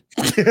joined.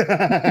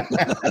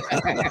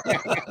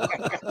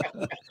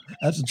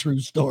 That's a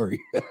true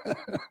story.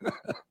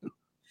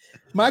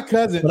 My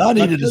cousin. But I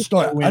needed to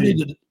start. I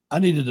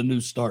needed a new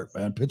start,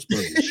 man.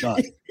 Pittsburgh was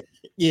shot.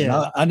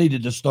 Yeah. I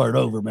needed to start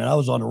over, man. I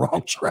was on the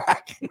wrong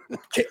track.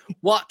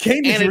 Well,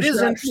 and it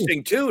is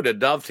interesting, too, to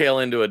dovetail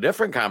into a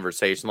different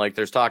conversation. Like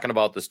there's talking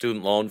about the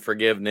student loan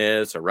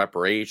forgiveness or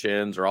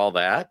reparations or all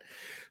that.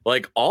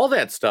 Like all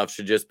that stuff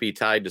should just be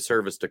tied to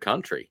service to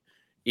country,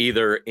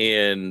 either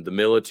in the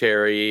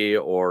military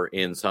or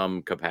in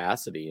some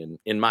capacity,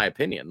 in my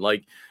opinion.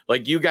 Like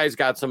you guys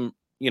got some,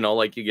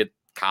 like you get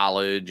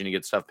college and you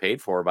get stuff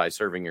paid for by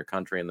serving your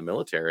country in the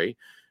military,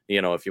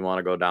 if you want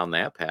to go down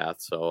that path.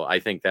 So I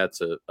think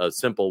that's a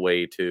simple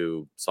way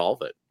to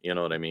solve it. You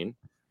know what I mean?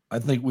 I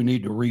think we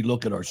need to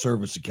relook at our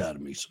service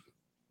academies.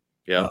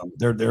 Yeah.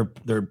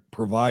 They're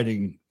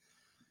providing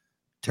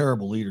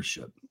terrible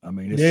leadership. I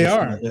mean,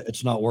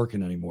 it's not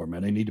working anymore,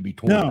 man. They need to be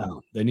torn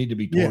down. They need to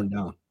be torn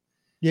down.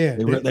 Yeah.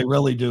 They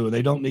really do.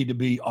 They don't need to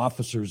be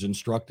officers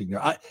instructing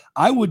there.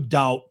 I would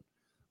doubt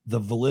the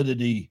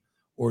validity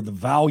or the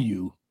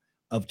value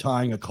of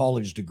tying a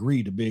college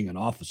degree to being an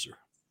officer.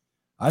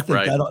 I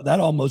think that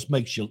almost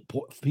makes you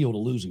field a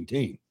losing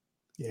team.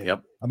 Yeah.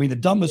 Yep. I mean, the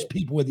dumbest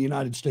people in the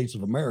United States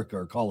of America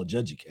are college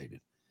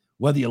educated,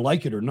 whether you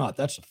like it or not.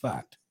 That's a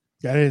fact.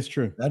 That is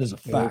true. That is a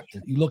fact.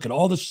 You look at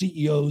all the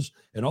CEOs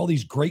and all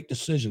these great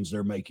decisions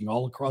they're making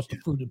all across the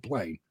fruited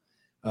plain.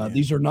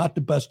 These are not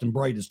the best and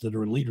brightest that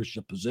are in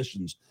leadership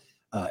positions,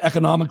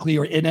 economically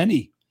or in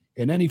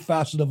any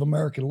facet of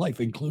American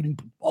life, including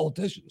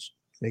politicians.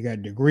 They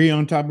got degree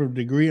on top of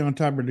degree on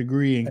top of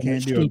degree and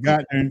can't do a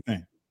goddamn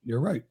thing.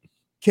 You're right.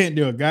 Can't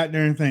do a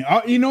goddamn thing.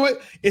 Oh, you know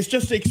what? It's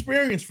just the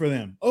experience for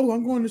them. Oh,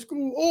 I'm going to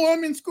school. Oh,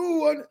 I'm in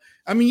school.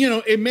 I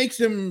mean, it makes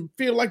them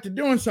feel like they're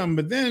doing something,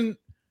 but then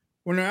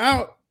when they're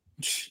out,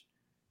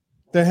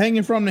 they're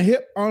hanging from the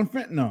hip on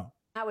fentanyl.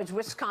 Now it's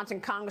Wisconsin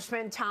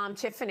Congressman Tom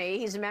Tiffany.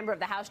 He's a member of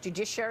the House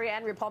Judiciary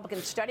and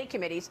Republican Study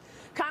Committees.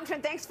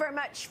 Congressman, thanks very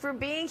much for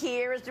being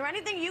here. Is there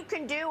anything you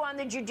can do on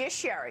the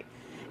judiciary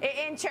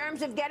in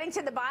terms of getting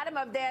to the bottom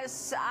of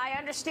this? I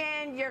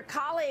understand your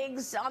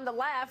colleagues on the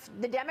left,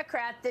 the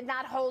Democrats, did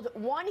not hold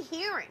one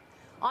hearing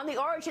on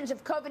the origins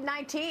of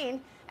COVID-19,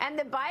 and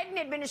the Biden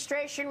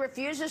administration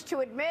refuses to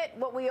admit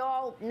what we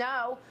all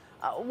know.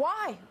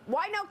 Why?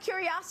 Why no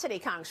curiosity,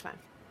 Congressman?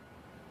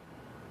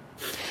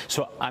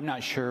 So I'm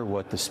not sure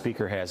what the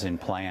Speaker has in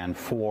plan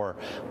for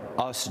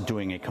us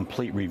doing a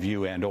complete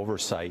review and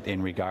oversight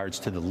in regards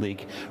to the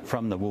leak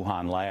from the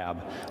Wuhan lab.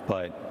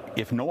 But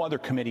if no other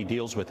committee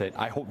deals with it,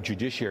 I hope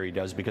Judiciary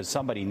does, because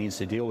somebody needs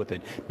to deal with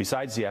it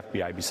besides the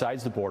FBI,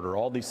 besides the border,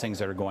 all these things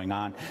that are going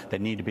on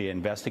that need to be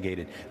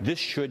investigated. This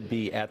should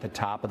be at the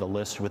top of the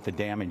list with the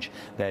damage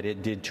that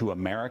it did to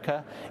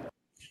America.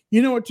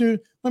 You know what, too?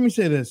 Let me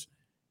say this.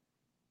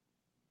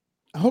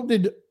 I hope they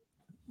do.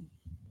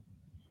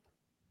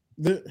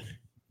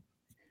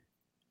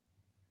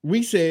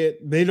 We said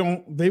they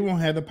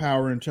won't have the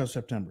power until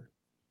September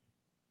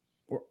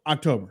or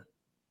October.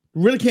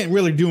 Really can't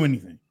really do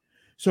anything.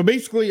 So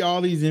basically all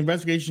these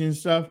investigations and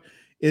stuff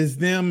is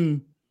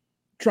them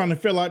trying to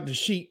fill out the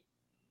sheet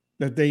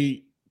that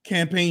they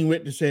campaigned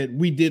with that said,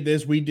 we did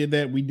this, we did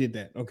that, we did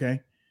that.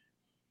 Okay.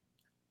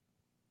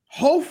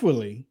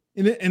 Hopefully,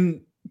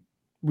 and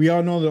we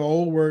all know the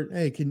old word,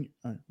 hey,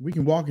 we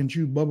can walk and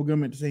chew bubble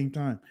gum at the same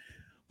time.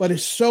 But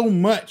it's so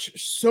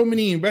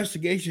many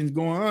investigations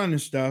going on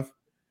and stuff.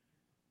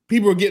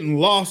 People are getting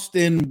lost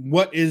in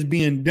what is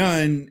being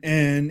done,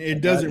 and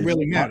it doesn't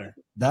really matter.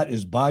 That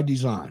is by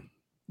design.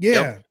 Yeah.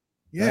 Yep.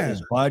 Yeah. That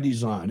is by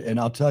design. And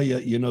I'll tell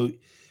you,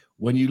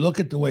 when you look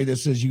at the way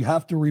this is, you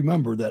have to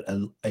remember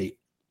that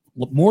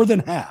more than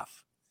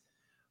half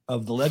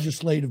of the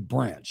legislative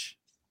branch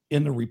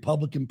in the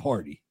Republican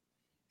Party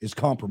is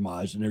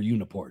compromised and they're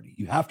uniparty.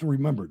 You have to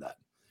remember that.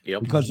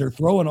 Yep. Because they're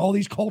throwing all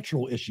these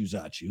cultural issues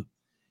at you,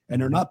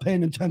 and they're not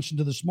paying attention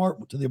to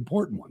the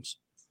important ones.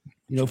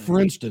 For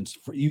instance,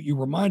 you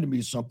reminded me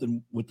of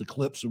something with the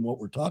clips and what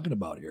we're talking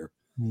about here.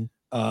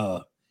 Mm-hmm.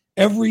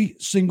 Every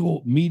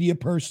single media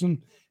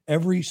person,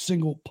 every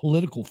single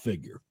political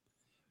figure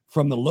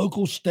from the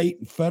local, state,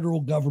 and federal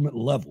government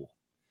level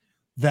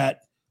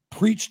that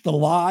preached the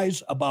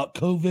lies about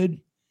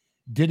COVID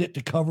did it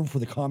to cover for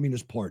the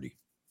Communist Party,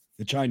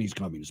 the Chinese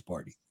Communist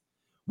Party.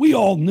 We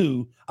all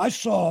knew. I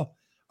saw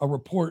a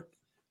report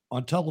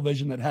on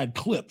television that had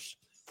clips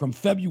from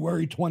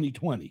February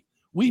 2020.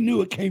 We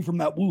knew it came from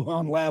that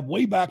Wuhan lab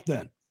way back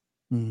then.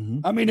 Mm-hmm.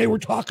 I mean, they were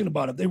talking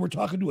about it. They were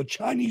talking to a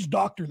Chinese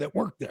doctor that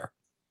worked there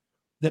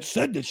that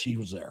said that she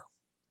was there.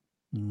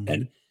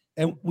 Mm-hmm.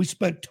 And we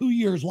spent 2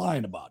 years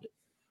lying about it.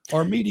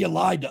 Our media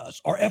lied to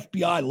us. Our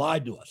FBI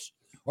lied to us.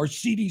 Our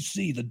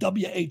CDC,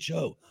 the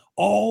WHO,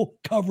 all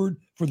covered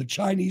for the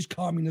Chinese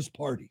Communist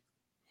Party.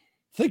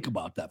 Think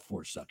about that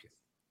for a second.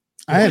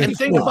 And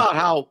think about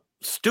how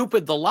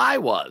stupid the lie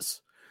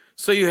was.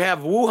 So you have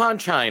Wuhan,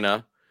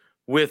 China,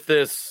 with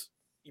this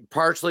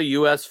partially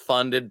U.S.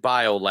 funded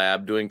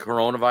biolab doing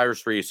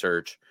coronavirus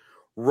research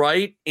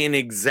right in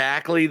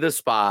exactly the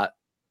spot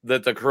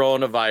that the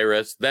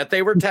coronavirus that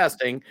they were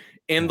testing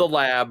in the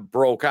lab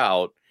broke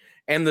out.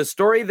 And the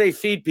story they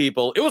feed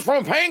people, it was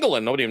from a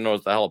pangolin. Nobody even knows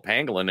what the hell a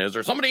pangolin is,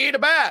 or somebody ate a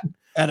bat.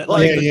 And a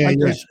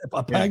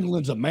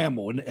pangolin's a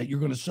mammal, and you're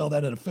going to sell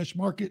that at a fish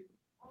market?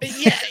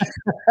 Yeah,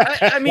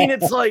 I mean,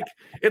 it's like,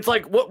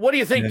 what do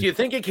you think? Do you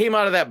think it came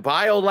out of that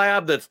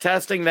biolab that's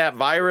testing that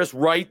virus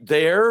right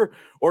there,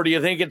 or do you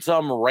think it's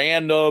some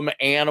random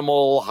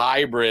animal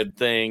hybrid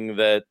thing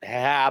that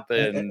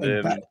happened?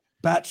 And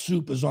bat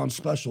soup is on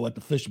special at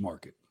the fish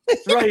market,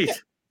 right?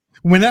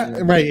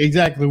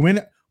 Exactly.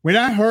 When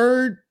I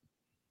heard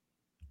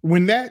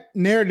when that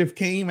narrative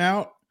came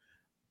out,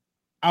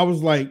 I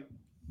was like,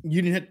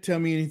 you didn't have to tell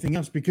me anything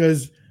else,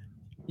 because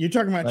you're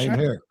talking about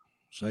China.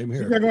 Same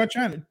here. You're talking about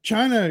China.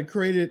 China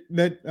created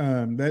that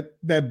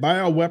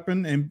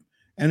bioweapon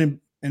and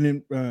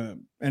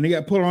they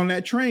got put on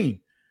that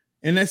train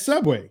and that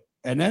subway.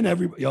 And then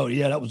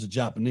that was the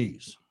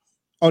Japanese.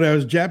 Oh, that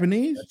was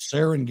Japanese? That's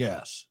sarin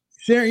gas.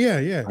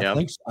 Yeah.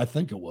 I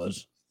think it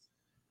was.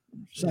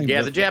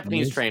 The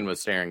Japanese train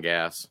was sarin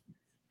gas.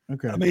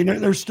 Okay. I mean,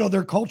 they're still,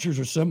 their cultures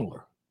are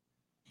similar.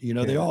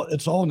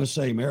 It's all in the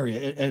same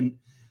area, and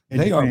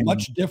they are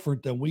much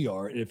different than we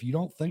are. And if you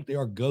don't think they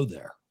are, go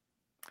there.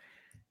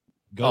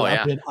 Go.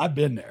 I've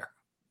been there.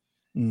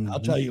 Mm-hmm. I'll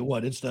tell you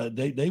what, it's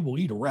they will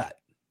eat a rat.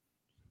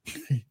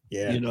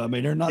 Yeah. I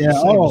mean, they're not the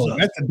same as us.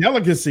 That's a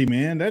delicacy,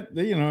 man.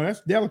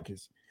 That's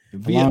delicacy.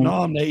 In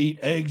Vietnam, they eat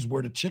eggs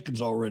where the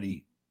chicken's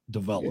already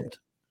developed.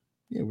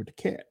 Yeah, with the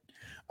cat.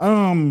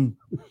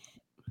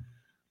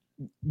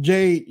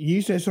 Jay,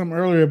 you said something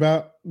earlier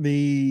about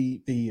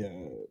the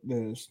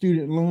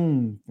student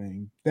loan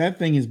thing. That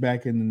thing is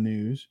back in the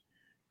news.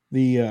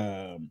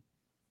 The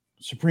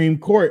Supreme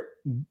Court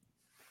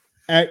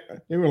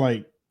they were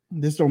like,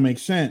 this don't make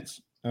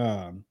sense.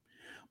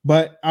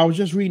 But I was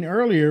just reading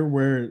earlier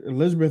where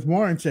Elizabeth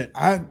Warren said,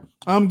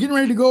 I'm getting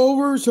ready to go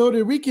over so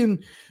that we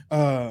can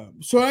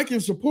so I can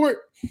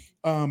support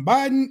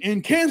Biden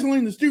in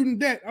canceling the student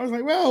debt. I was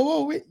like,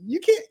 whoa, wait,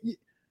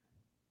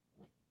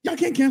 y'all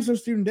can't cancel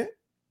student debt.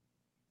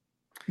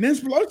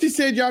 Nancy Pelosi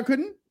said y'all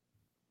couldn't.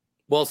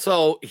 Well,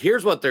 so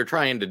here's what they're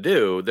trying to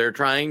do. They're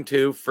trying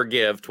to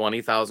forgive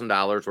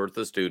 $20,000 worth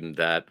of student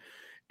debt,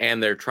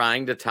 and they're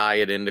trying to tie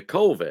it into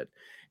COVID.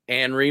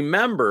 And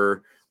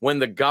remember, when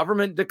the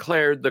government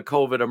declared the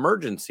COVID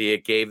emergency,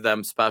 it gave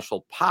them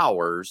special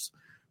powers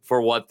for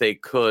what they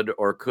could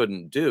or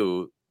couldn't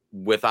do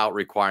without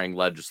requiring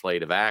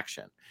legislative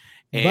action.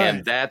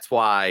 And that's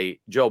why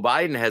Joe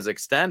Biden has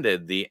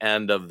extended the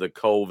end of the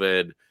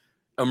COVID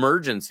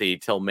emergency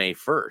till May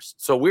 1st.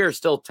 So we are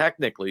still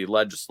technically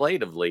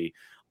legislatively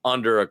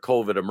under a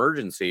COVID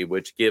emergency,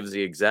 which gives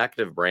the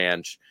executive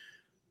branch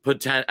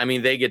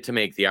they get to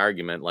make the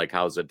argument, like,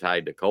 how's it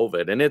tied to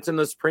COVID? And it's in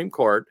the Supreme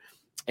Court,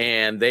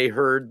 and they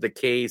heard the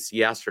case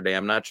yesterday.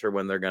 I'm not sure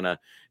when they're going to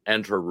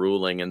enter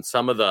ruling. And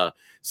some of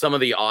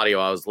the audio,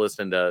 I was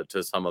listening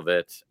to some of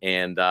it,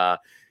 and the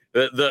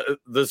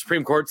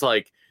Supreme Court's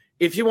like,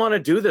 if you want to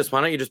do this,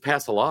 why don't you just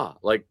pass a law?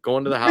 Like, go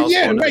into the House,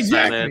 go into the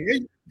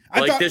Senate.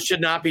 This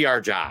should not be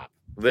our job.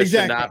 This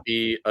should not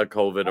be a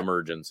COVID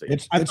emergency.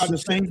 It's the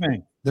same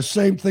thing. The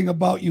same thing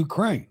about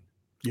Ukraine.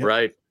 Yep.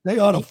 Right. They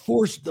ought to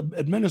force the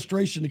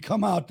administration to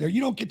come out there.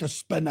 You don't get to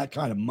spend that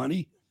kind of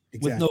money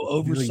with no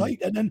oversight.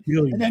 And then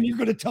you're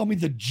going to tell me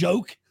the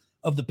joke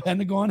of the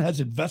Pentagon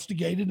has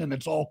investigated and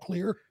it's all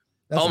clear.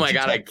 Oh my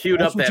God, I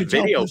queued up that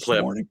video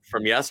clip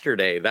from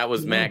yesterday. That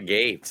was Matt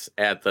Gaetz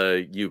at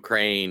the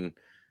Ukraine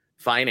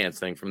finance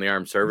thing from the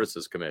Armed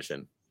Services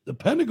Commission. The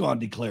Pentagon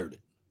declared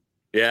it.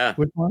 Yeah.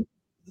 Which one?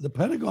 The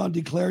Pentagon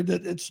declared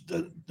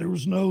that there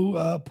was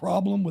no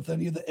problem with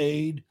any of the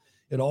aid.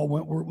 It all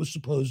went where it was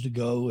supposed to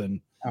go.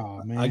 And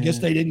I guess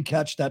they didn't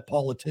catch that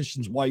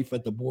politician's wife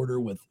at the border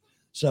with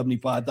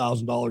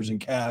 $75,000 in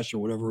cash or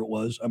whatever it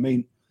was. I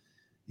mean,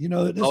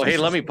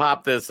 let me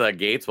pop this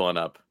Gaetz one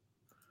up.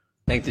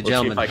 Thank the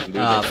gentleman.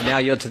 Now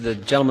yield to the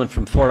gentleman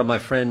from Florida, my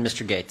friend,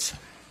 Mr. Gaetz.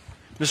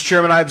 Mr.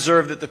 Chairman, I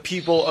observe that the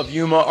people of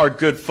Yuma are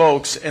good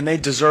folks, and they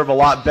deserve a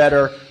lot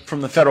better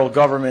from the federal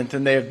government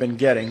than they have been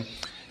getting.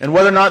 And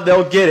whether or not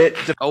they'll get it...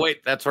 Oh,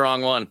 wait, that's the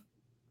wrong one.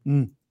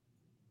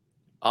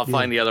 I'll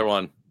find the other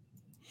one.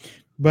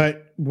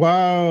 But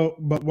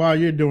while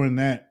you're doing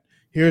that,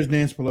 here's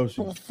Nancy Pelosi.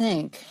 People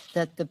think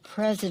that the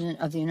President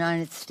of the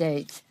United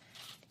States,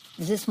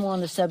 is this more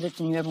on the subject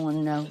than you ever want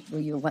to know? Will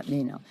you let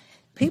me know?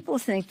 People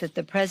think that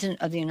the President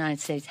of the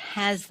United States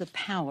has the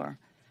power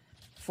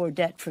for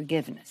debt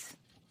forgiveness.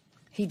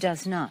 He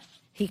does not.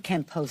 He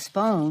can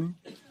postpone,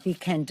 he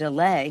can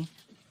delay,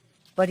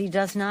 but he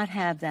does not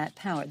have that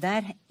power.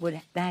 That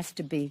has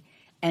to be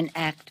an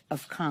act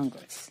of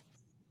Congress.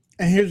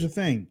 And here's the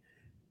thing,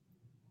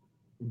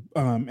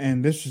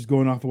 and this is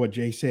going off of what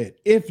Jay said.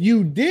 If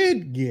you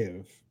did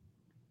give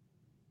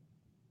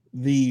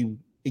the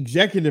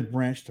executive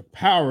branch the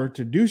power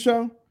to do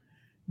so,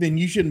 then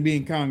you shouldn't be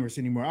in Congress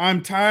anymore.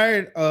 I'm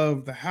tired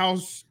of the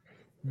House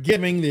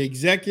giving the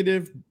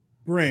executive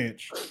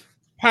branch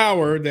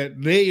power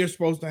that they are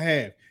supposed to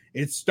have.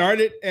 It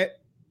started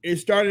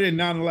in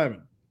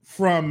 9/11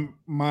 from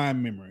my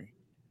memory.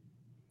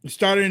 It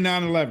started in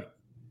 9/11.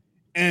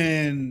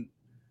 And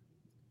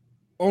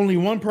only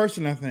one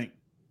person, I think,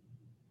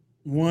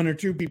 one or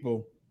two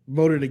people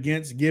voted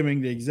against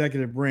giving the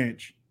executive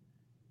branch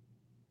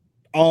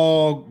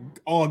all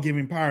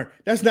giving power.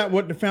 That's not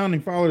what the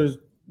founding fathers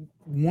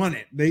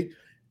wanted.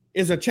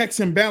 It's a checks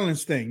and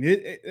balance thing.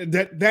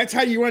 That's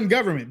how you run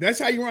government. That's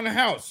how you run a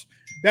house.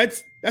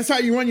 That's how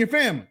you run your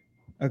family.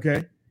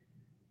 Okay.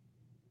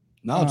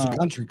 Now it's a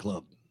country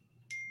club.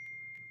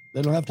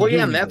 They don't have to. Well,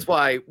 yeah, and that's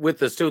why with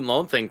the student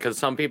loan thing, because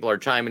some people are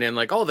chiming in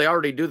like, oh, they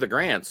already do the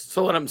grants.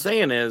 So what I'm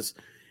saying is,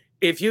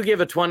 if you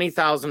give a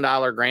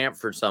 $20,000 grant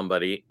for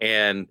somebody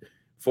and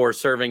for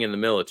serving in the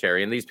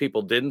military, and these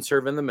people didn't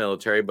serve in the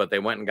military, but they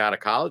went and got a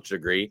college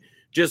degree,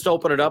 just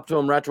open it up to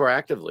them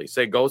retroactively.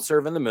 Say, go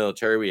serve in the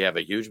military. We have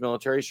a huge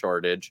military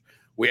shortage.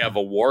 We have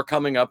a war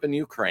coming up in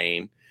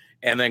Ukraine,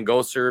 and then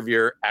go serve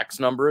your X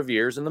number of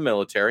years in the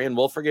military, and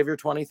we'll forgive your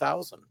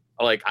 $20,000.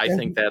 Like, I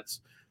think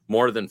that's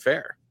more than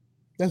fair.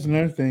 That's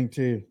another thing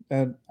too.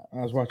 That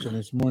I was watching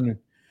this morning.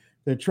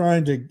 They're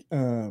trying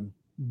to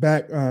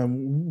back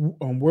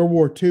on World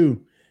War II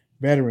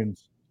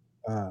veterans,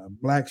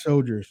 black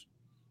soldiers.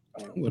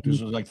 What,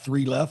 there's like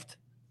 3 left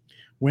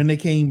when they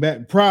came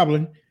back,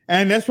 probably,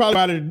 and that's probably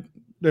why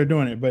they're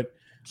doing it. But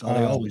that's how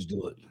they always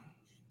do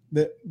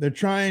it. They're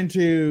trying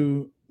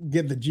to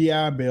get the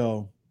GI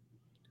Bill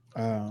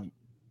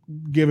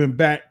given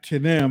back to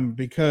them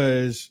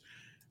because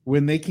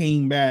when they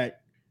came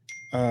back,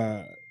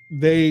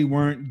 they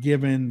weren't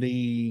given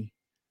the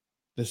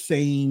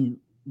same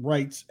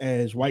rights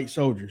as white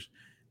soldiers.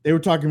 They were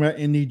talking about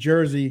in New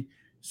Jersey,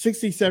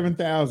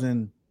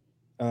 67,000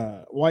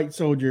 white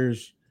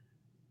soldiers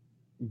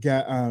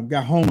got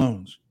home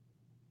loans.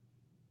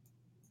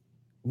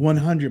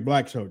 100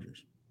 black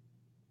soldiers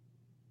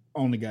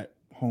only got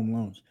home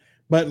loans.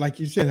 But like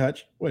you said,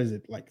 Hutch, what is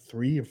it, like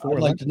 3 or 4?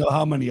 I'd like to know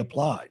how many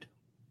applied.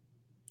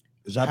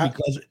 Is that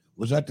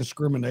was that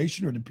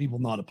discrimination, or did people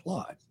not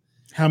apply?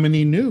 How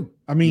many knew?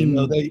 I mean,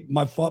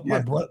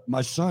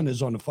 my son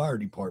is on the fire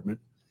department,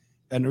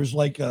 and there's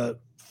like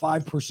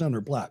 5%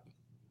 are black,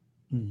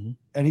 mm-hmm.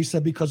 and he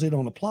said because they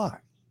don't apply.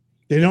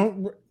 They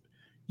don't.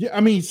 Yeah, I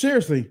mean,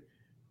 seriously,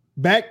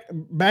 back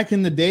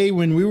in the day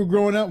when we were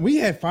growing up, we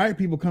had fire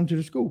people come to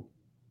the school.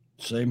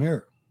 Same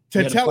here.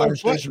 To tell a fire us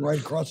station right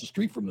across the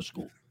street from the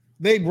school.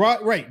 They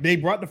brought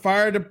the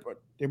fire.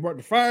 They brought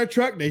the fire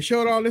truck. They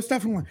showed all this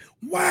stuff. I'm like,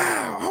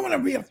 wow, I want to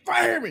be a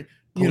fireman.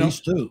 Police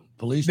too.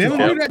 Police. They too.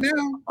 don't do that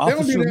now. They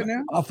don't do that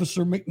now.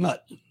 Officer McNutt.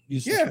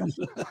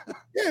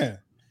 Yeah.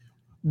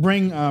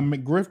 Bring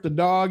McGriff the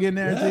dog in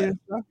there too.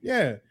 Stuff.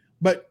 Yeah,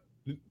 but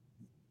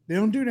they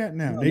don't do that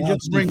now. No, they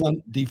just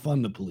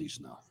defund the police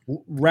now.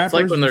 It's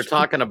like when they're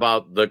talking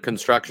about the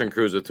construction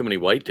crews with too many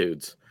white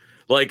dudes.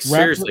 Like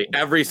seriously,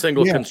 every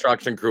single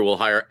construction crew will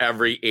hire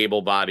every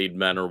able-bodied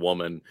man or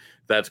woman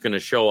that's going to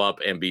show up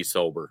and be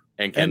sober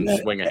and can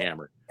swing a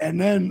hammer. And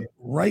then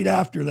right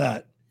after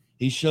that,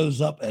 he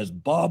shows up as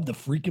Bob the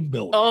freaking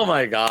Builder. Oh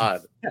my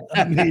God!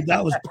 I mean,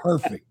 that was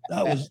perfect.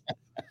 That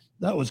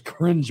was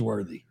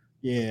cringeworthy.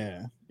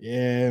 Yeah,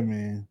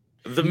 man.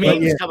 The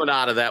memes coming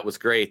out of that was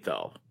great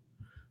though.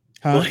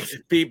 Huh? Like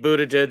Pete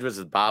Buttigieg was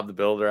his Bob the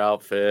Builder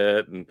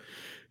outfit, and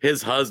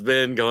his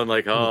husband going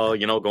like, oh,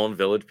 going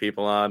village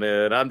people on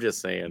it. I'm just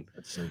saying.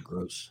 That's so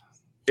gross.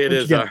 It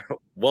is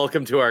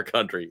welcome to our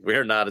country. We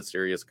are not a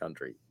serious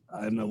country.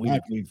 I know we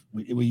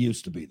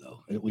used to be though.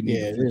 We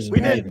need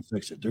to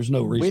fix it. There's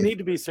no reason. We need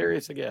to be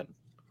serious again.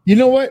 You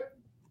know what?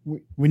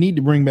 We need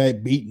to bring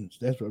back beatings.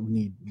 That's what we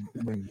need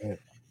to bring back.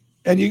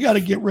 And you got to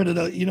get rid of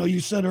the. You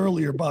said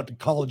earlier about the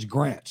college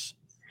grants.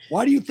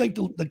 Why do you think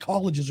the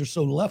colleges are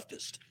so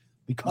leftist?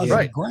 Because of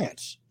the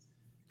grants.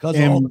 Because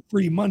of all the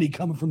free money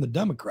coming from the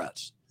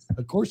Democrats.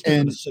 Of course they're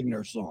going to sing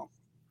their song.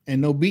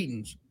 And no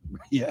beatings.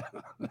 Yeah.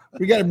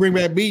 We got to bring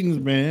back beatings,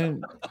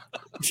 man.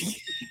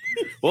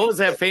 What was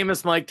that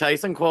famous Mike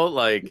Tyson quote?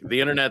 Like, the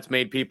internet's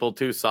made people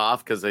too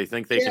soft because they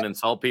think they can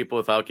insult people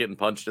without getting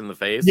punched in the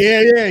face.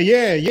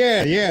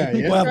 Yeah.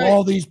 People have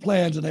all these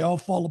plans and they all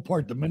fall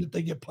apart the minute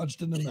they get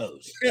punched in the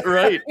nose.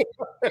 Right.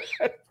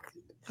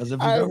 Because if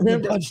you've ever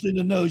been punched in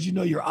the nose,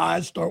 your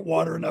eyes start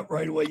watering up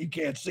right away. You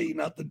can't see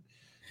nothing.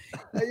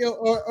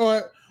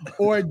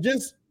 Or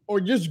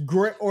just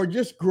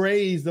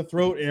graze the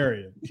throat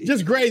area.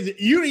 Just graze it.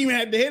 You don't even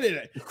have to hit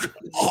it.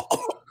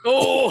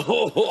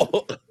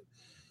 Oh,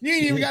 you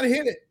ain't even got to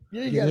hit it.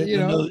 You got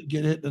to,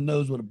 get hit in the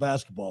nose with a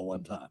basketball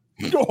one time.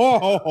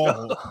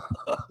 Oh,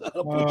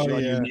 that'll put you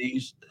on your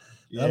knees.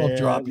 That'll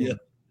drop you.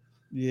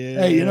 Yeah.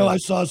 Hey, I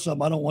saw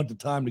something. I don't want the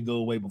time to go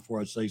away before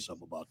I say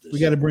something about this. We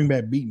got to bring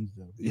back beatings,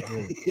 though.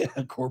 Yeah,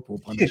 corporal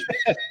punishment.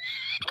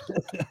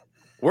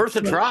 Worth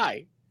a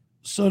try.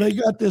 So they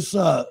got this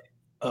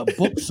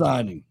book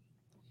signing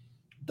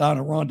down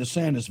at Ron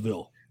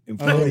DeSantisville in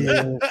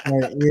Florida.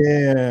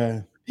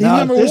 Yeah.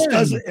 Now,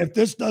 if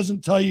this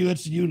doesn't tell you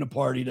it's a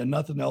uniparty, then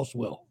nothing else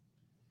will.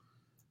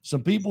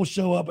 Some people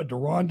show up at the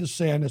Ron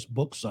DeSantis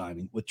book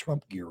signing with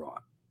Trump gear on.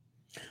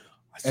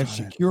 And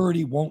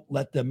security won't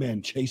let them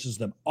in, chases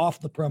them off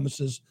the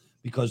premises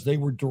because they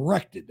were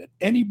directed that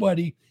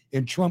anybody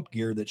in Trump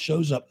gear that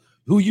shows up,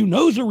 who you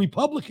know is a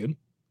Republican,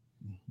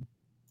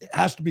 it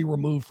has to be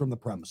removed from the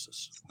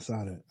premises. I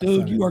saw that.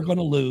 Dude, you are going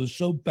to lose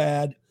so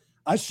bad.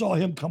 I saw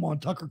him come on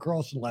Tucker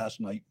Carlson last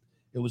night.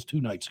 It was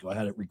 2 nights ago. I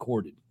had it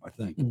recorded, I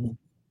think.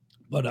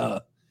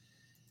 But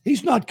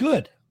he's not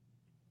good.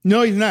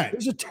 No, he's not.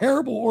 He's a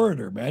terrible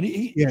orator, man.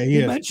 He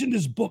mentioned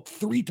his book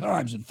 3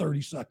 times in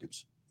 30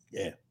 seconds.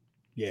 Yeah.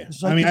 Yeah.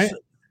 Like I mean,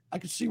 I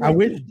can see I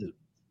what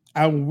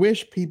I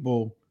wish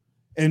people,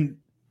 and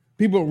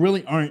people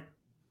really aren't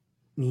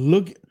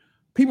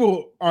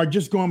people are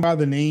just going by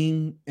the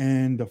name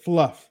and the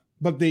fluff,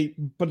 but they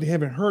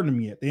haven't heard them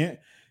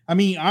yet. I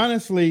mean,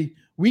 honestly,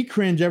 we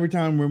cringe every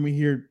time when we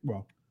hear,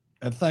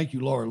 and thank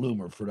you, Laura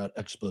Loomer, for that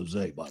expose,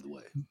 by the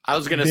way. I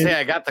was going to say,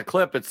 I got the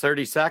clip. It's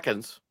 30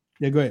 seconds.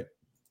 Yeah, go ahead.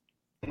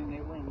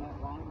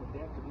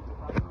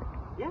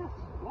 Yes,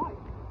 why?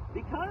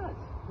 Because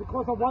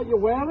of what you're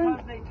wearing?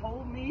 Because they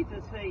told me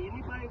to say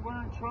anybody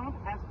wearing Trump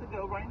has to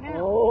go right now.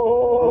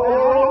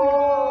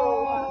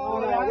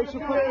 What's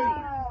your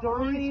plan?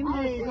 During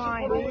the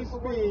signing.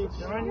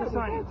 During the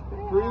signing.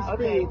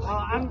 Okay,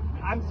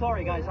 I'm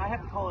sorry, guys. I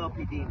have to call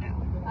LPD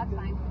now. That's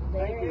fine.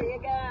 There you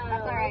go.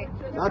 That's all right.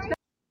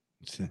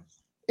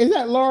 Is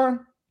that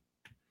Laura?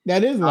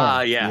 That is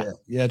Laura. Yeah.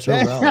 Yeah, it's her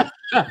relevant.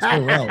 It's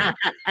her relevant.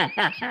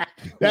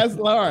 That's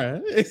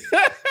Laura.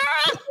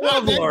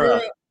 Love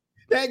Laura.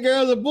 That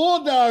girl's a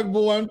bulldog,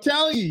 boy. I'm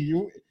telling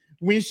you.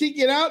 When she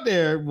get out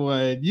there,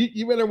 boy,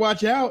 you better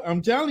watch out.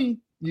 I'm telling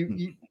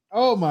you.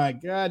 Oh my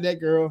God, that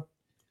girl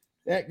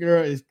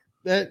is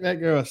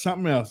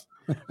something else.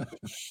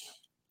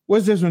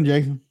 What's this one,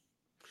 Jason?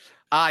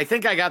 I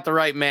think I got the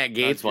right Matt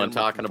Gaetz one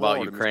talking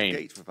about Ukraine.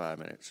 Gaetz for 5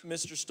 minutes.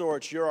 Mr.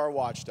 Storch, you're our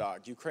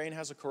watchdog. Ukraine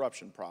has a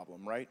corruption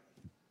problem, right?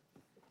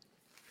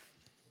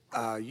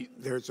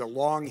 There's a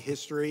long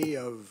history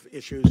of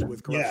issues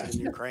with corruption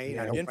in Ukraine.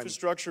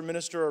 Infrastructure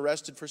minister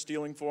arrested for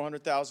stealing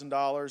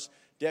 $400,000.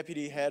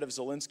 Deputy head of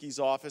Zelensky's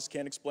office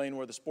can't explain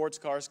where the sports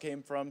cars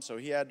came from, so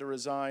he had to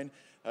resign.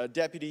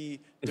 Deputy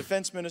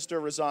defense minister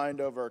resigned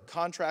over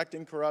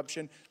contracting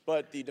corruption,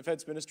 but the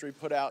defense ministry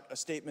put out a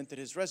statement that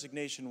his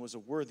resignation was a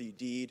worthy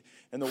deed.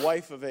 And the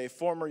wife of a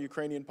former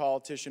Ukrainian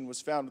politician was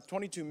found with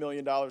 $22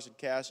 million in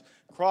cash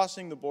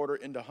crossing the border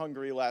into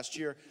Hungary last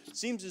year. It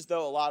seems as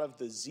though a lot of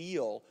the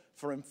zeal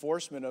for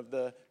enforcement of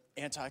the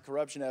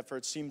anti-corruption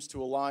efforts seems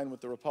to align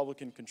with the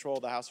Republican control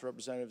of the House of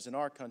Representatives in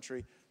our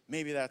country.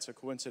 Maybe that's a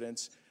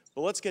coincidence.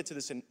 But let's get to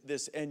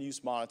this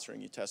end-use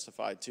monitoring you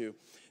testified to.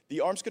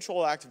 The Arms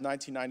Control Act of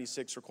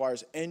 1996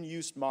 requires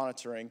end-use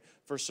monitoring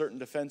for certain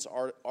defense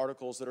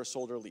articles that are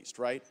sold or leased,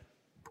 right?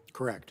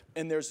 Correct.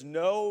 And there's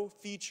no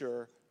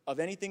feature of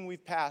anything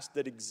we've passed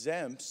that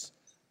exempts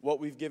what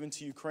we've given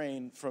to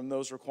Ukraine from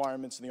those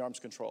requirements in the Arms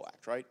Control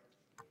Act, right?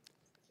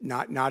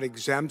 Not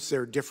exempts.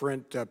 There are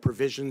different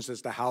provisions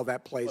as to how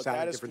that plays out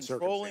in different circumstances. That is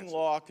controlling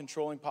law,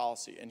 controlling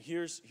policy. And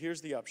here's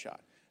the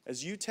upshot.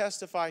 As you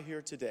testify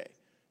here today,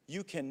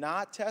 you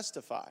cannot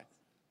testify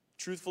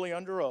truthfully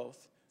under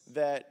oath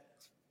that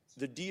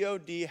the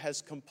DOD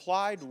has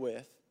complied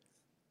with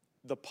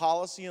the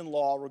policy and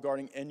law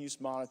regarding end-use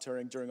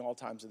monitoring during all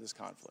times of this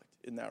conflict.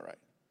 Isn't that right?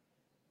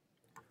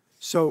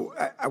 So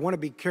I want to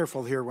be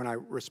careful here when I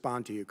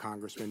respond to you,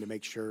 Congressman, to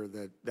make sure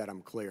that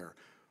I'm clear.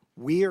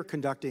 We are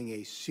conducting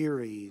a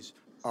series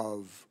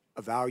of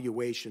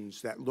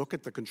evaluations that look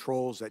at the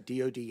controls that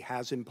DOD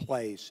has in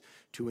place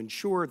to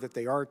ensure that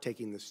they are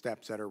taking the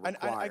steps that are required.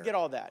 I get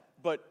all that,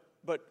 but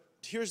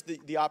here's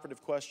the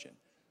operative question.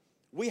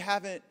 We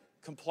haven't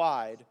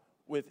complied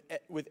with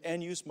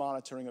end-use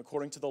monitoring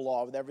according to the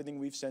law with everything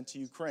we've sent to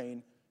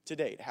Ukraine to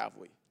date, have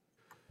we?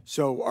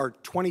 So our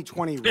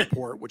 2020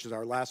 report, which is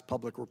our last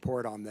public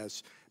report on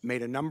this,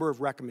 made a number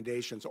of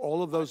recommendations.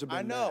 All of those have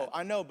been met.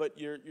 I know, but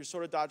you're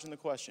sort of dodging the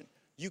question.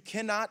 You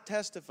cannot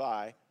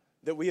testify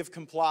that we have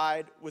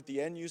complied with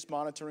the end-use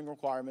monitoring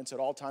requirements at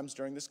all times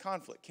during this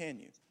conflict, can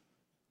you?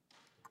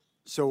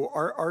 So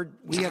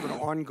we have an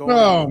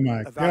ongoing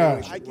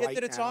evaluation. I get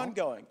that it's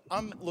ongoing.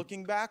 I'm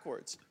looking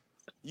backwards.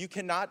 You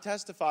cannot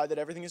testify that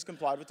everything is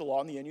complied with the law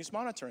and the end-use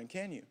monitoring,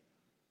 can you?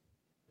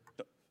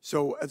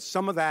 So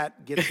some of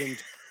that gets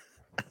into...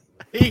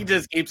 He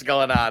just keeps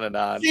going on and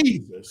on.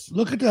 Jesus.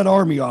 Look at that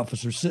Army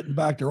officer sitting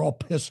back there all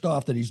pissed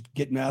off that he's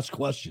getting asked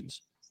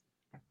questions.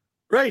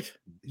 Right.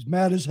 He's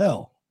mad as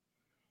hell.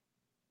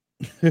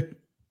 Well,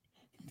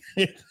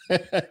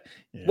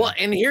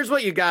 and here's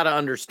what you got to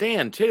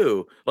understand,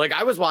 too. Like,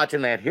 I was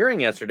watching that hearing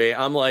yesterday.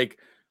 I'm like,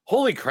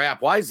 holy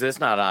crap, why is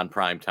this not on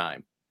prime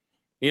time?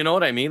 You know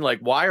what I mean? Like,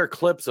 why are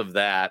clips of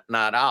that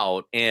not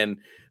out? And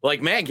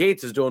like Matt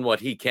Gaetz is doing what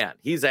he can.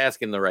 He's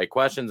asking the right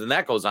questions, and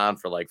that goes on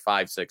for like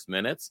 5-6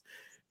 minutes.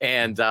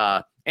 And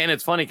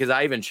it's funny because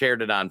I even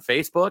shared it on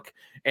Facebook,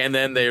 and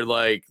then they're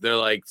like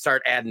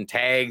start adding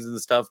tags and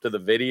stuff to the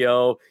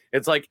video.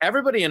 It's like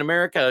everybody in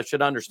America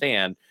should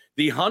understand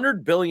the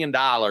 $100 billion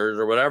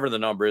or whatever the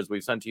number is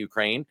we've sent to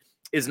Ukraine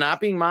is not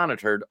being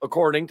monitored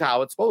according to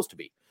how it's supposed to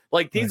be.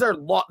 Like these are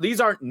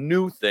these aren't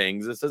new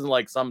things. This isn't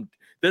like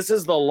this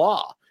is the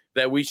law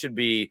that we should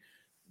be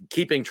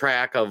keeping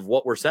track of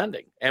what we're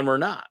sending, and we're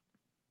not.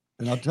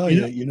 And I'll tell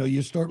you,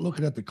 you start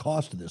looking at the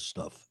cost of this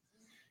stuff.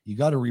 You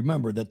got to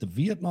remember that the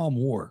Vietnam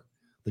War,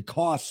 the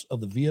costs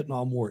of the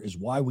Vietnam War is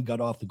why we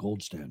got off the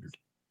gold standard.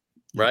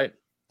 Right.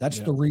 That's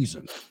the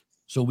reason.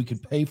 So we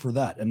could pay for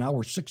that. And now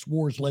we're 6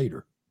 wars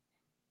later.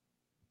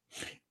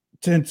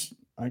 Since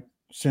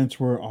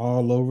we're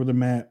all over the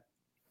map,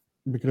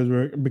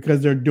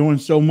 because they're doing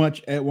so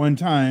much at one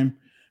time,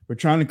 we're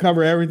trying to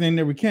cover everything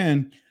that we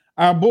can.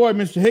 Our boy,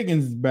 Mr.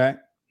 Higgins, is back.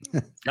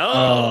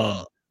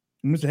 Mr.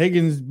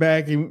 Higgins is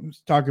back. He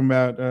was talking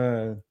about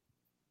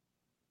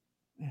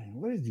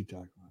what is he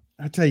talking about?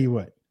 I'll tell you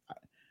what.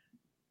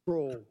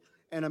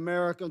 And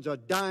Americans are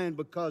dying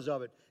because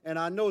of it. And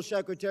I know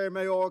Secretary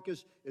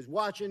Mayorkas is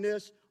watching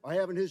this or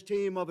having his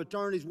team of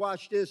attorneys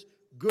watch this.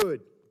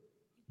 Good.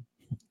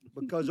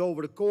 Because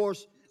over the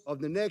course of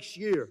the next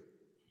year,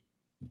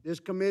 this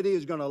committee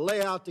is going to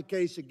lay out the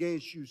case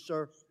against you,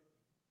 sir.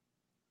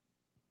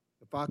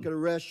 If I could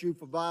arrest you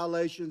for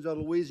violations of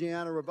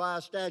Louisiana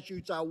revised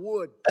statutes, I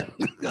would.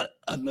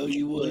 I know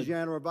you would.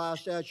 Louisiana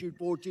revised statute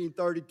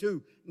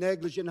 1432,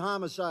 negligent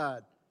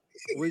homicide.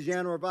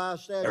 Louisiana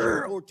revised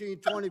statute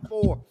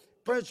 1424,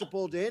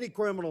 principal to any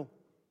criminal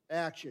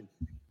action.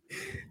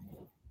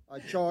 I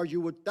charge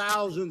you with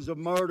thousands of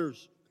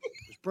murders.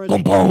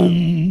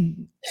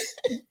 18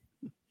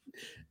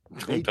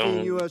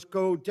 U.S.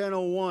 Code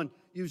 1001.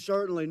 You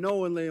certainly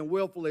knowingly and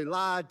willfully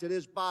lied to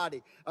this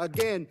body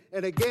again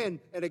and again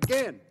and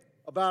again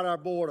about our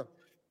border.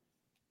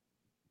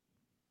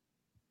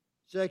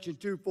 Section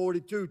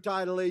 242,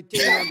 Title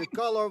 18, under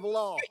color of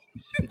law.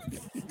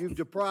 You've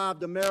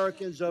deprived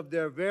Americans of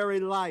their very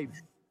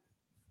life.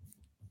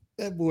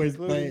 That boy's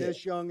including bad.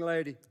 This young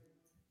lady.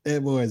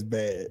 That boy's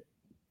bad.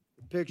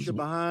 The picture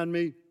behind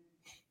me,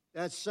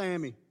 that's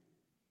Sammy.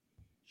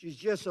 She's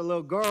just a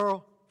little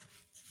girl.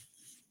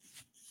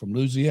 From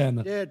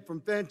Louisiana. Dead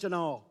from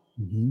fentanyl.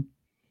 Mm-hmm.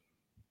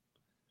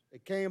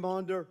 It came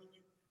under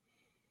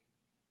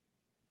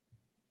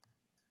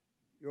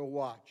your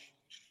watch.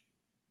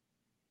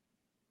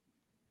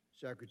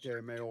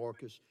 Secretary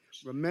Mayorkas,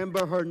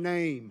 remember her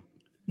name.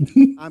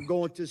 I'm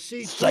going to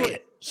see to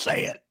it.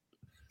 Say it.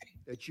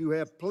 That you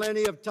have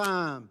plenty of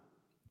time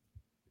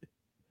in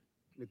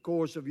the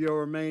course of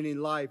your remaining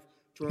life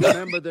to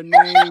remember the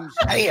names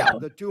of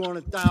the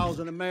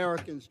 200,000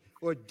 Americans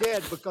who are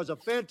dead because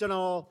of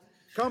fentanyl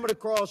coming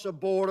across a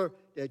border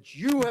that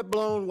you have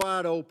blown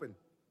wide open.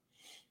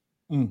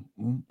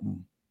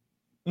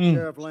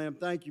 Sheriff Lamb,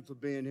 thank you for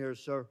being here,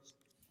 sir.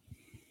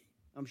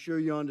 I'm sure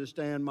you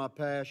understand my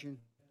passion.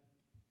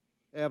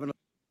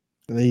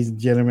 Ladies and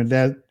gentlemen,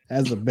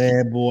 that's a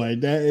bad boy.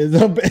 That is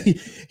a bad.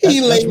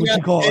 That's what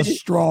you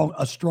call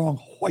a strong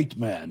white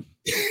man.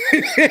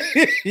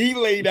 He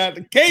laid out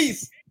the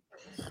case,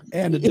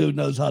 and the dude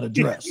knows how to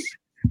dress.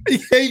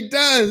 He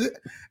does.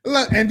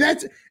 Look, and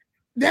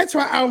that's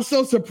why I was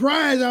so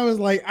surprised. I was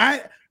like,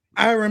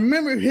 I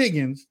remember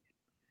Higgins,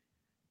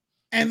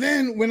 and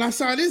then when I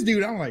saw this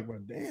dude, I'm like, well,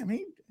 damn,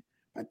 he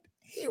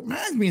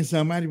reminds me of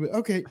somebody. But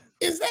okay,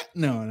 is that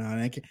no?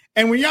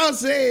 And when y'all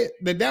said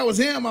that was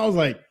him, I was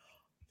like,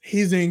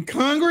 he's in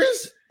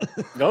Congress.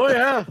 Oh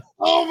yeah.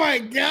 Oh my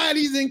God,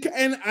 he's in,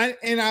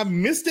 and I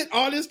missed it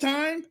all this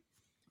time.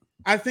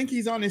 I think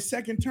he's on his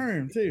second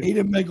term too. He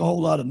didn't make a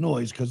whole lot of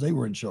noise because they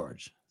were in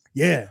charge.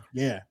 Yeah.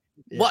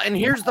 Well, and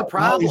here's the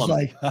problem.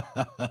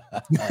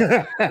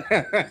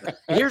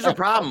 Here's the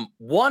problem.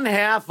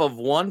 1/2 of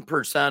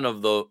 1%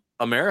 of the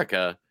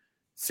America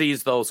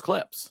sees those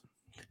clips.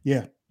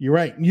 Yeah, you're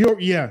right. You're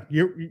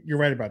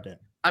right about that.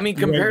 I mean,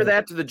 compare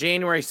that to the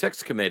January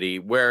 6th committee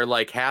where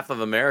like half of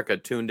America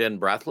tuned in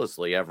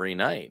breathlessly every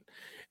night.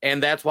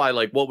 And that's why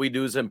like what we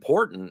do is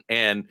important.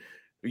 And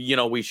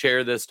we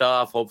share this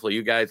stuff. Hopefully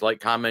you guys like,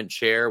 comment,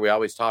 share. We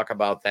always talk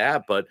about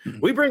that, but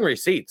we bring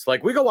receipts.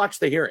 Like we go watch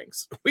the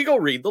hearings. We go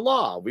read the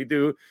law. We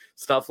do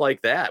stuff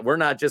like that. We're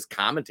not just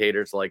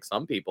commentators like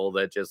some people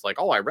that just like,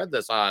 oh, I read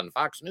this on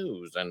Fox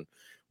News and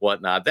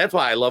whatnot. That's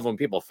why I love when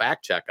people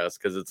fact check us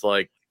because it's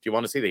like, do you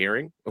want to see the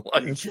hearing?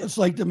 It's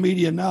like the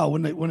media now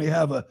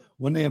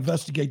when they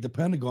investigate the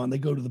Pentagon, they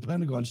go to the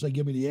Pentagon and say,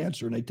 give me the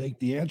answer, and they take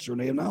the answer and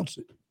they announce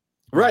it.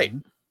 Right.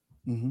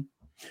 Mm-hmm.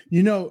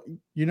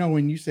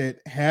 When you said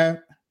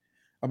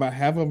about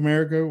half of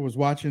America was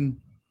watching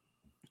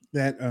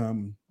that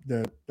on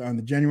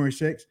the January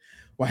 6th,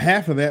 well,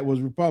 half of that was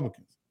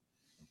Republicans.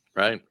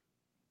 Right.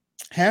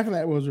 Half of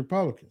that was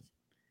Republicans.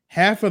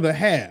 Half of the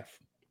half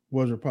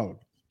was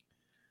Republicans.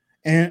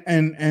 And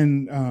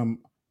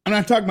I'm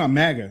not talking about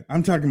MAGA.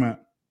 I'm talking about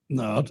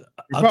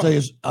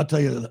I'll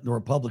tell you the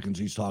Republicans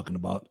he's talking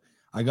about.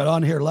 I got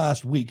on here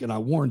last week and I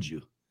warned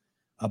you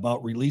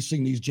about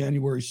releasing these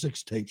January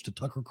 6 tapes to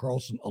Tucker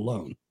Carlson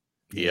alone.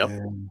 Yep.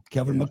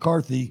 Kevin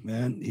McCarthy,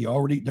 man,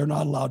 they're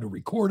not allowed to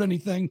record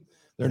anything.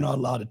 They're not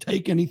allowed to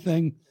take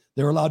anything.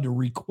 They're allowed to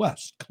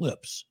request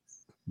clips.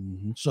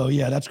 Mm-hmm. So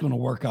yeah, that's going to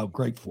work out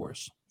great for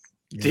us.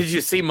 Did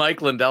you see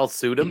Mike Lindell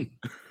sued him?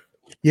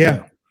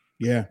 Yeah.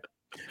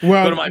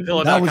 Well, go to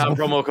mypillow.com,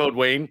 promo code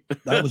Wayne.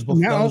 That was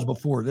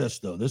before this,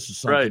 though. This is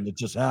something that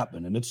just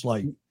happened, and it's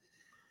like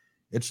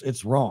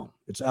it's wrong.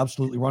 It's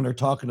absolutely wrong. They're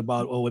talking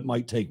about, it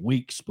might take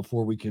weeks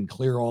before we can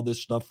clear all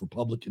this stuff for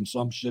public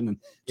consumption, and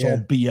it's all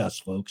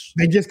BS, folks.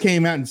 They just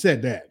came out and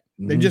said that.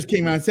 They just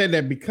came out and said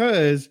that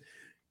because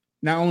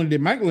not only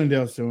did Mike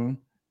Lindell sue him,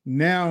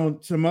 now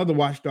some other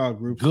watchdog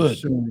groups are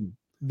suing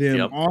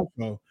them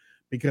also,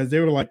 because they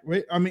were like,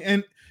 wait, I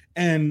mean,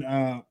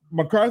 and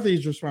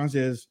McCarthy's response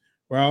is,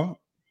 well,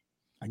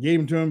 I gave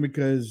him to him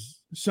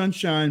because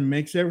sunshine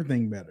makes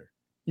everything better,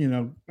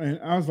 and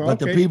I was like,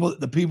 but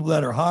the people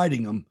that are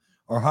hiding them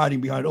are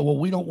hiding behind,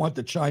 we don't want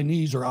the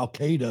Chinese or Al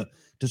Qaeda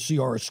to see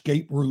our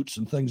escape routes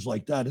and things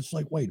like that. It's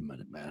like, wait a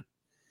minute, man.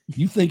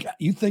 You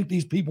think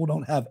these people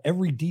don't have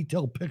every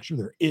detailed picture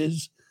there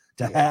is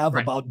to have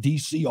about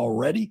DC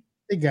already?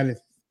 They got it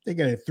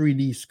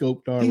 3D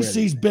scoped already.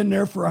 DC's been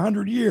there for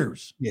 100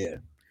 years. Yeah.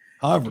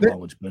 However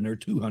long it's been there,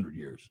 200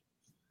 years.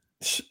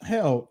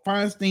 Hell,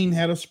 Feinstein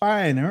had a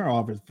spy in her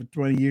office for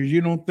 20 years.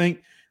 You don't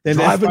think that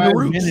Driving spy the has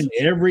routes. been in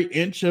every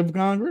inch of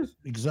Congress?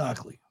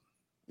 Exactly.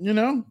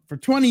 For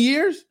 20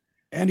 years?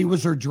 And he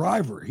was her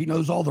driver. He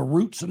knows all the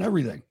routes and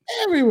everything.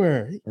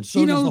 Everywhere. And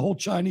so does the whole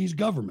Chinese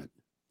government.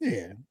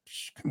 Yeah.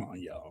 Come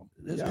on, y'all.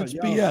 It's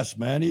BS,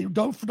 man.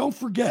 Don't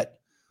forget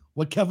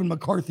what Kevin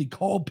McCarthy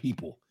called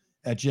people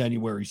at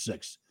January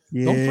 6th.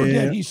 Yeah. Don't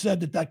forget he said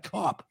that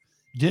cop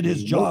did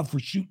his job for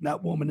shooting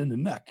that woman in the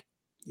neck.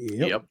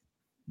 Yep.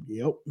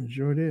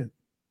 Sure did.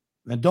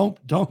 And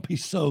don't be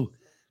so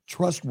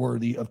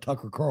trustworthy of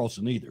Tucker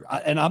Carlson either.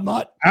 I'm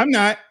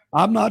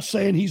not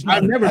saying he's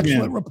not an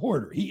excellent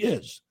reporter. He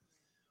is.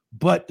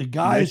 But the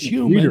guy is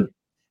human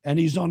and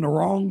he's on the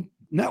wrong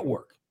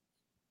network.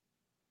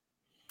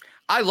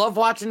 I love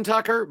watching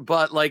Tucker,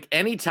 but like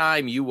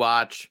anytime you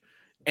watch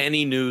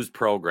any news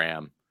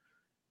program,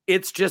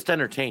 it's just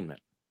entertainment.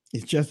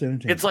 It's just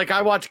entertainment. It's like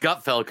I watch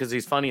Gutfeld because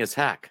he's funny as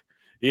heck,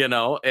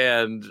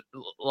 and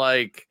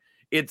like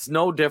it's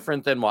no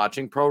different than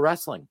watching pro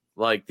wrestling.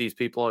 Like these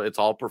people, it's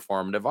all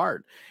performative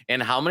art.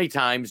 And how many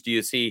times do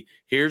you see,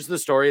 here's the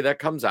story that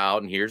comes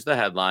out and here's the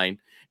headline,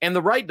 and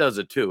the right does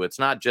it too. It's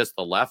not just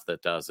the left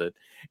that does it.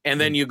 And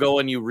then you go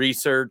and you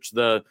research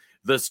the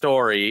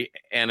story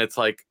and it's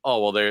like,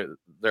 oh, well,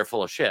 they're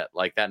full of shit.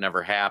 Like that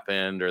never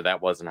happened, or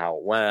that wasn't how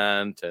it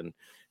went.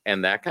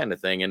 And that kind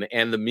of thing.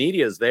 And the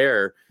media is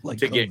there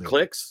to get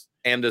clicks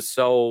and to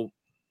sow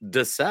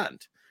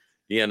dissent.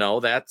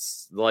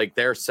 That's like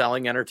they're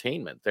selling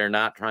entertainment. They're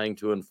not trying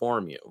to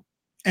inform you.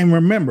 And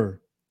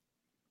remember,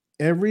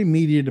 every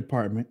media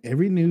department,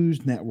 every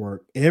news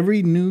network,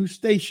 every news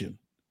station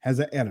has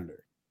an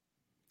editor.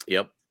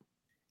 Yep.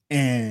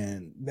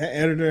 And that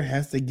editor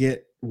has to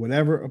get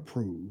whatever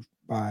approved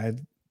by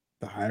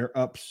the higher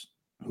ups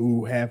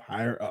who have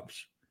higher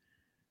ups.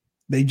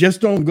 They just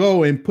don't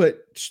go and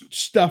put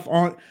stuff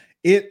on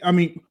it. I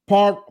mean,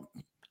 I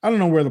don't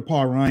know whether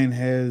Paul Ryan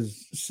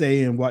has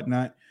say and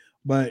whatnot,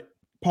 but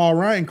Paul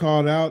Ryan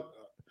called out,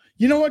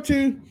 you know what,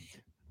 too?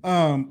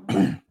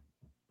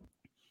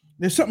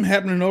 There's something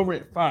happening over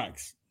at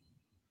Fox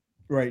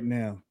right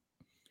now.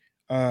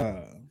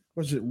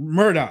 What's it?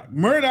 Murdoch.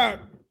 Murdoch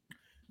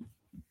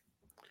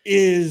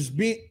is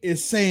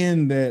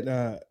saying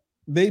that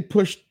they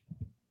pushed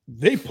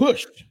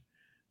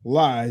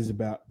lies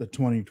about the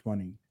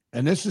 2020.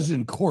 And this is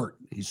in court.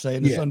 He's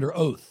saying this under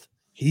oath.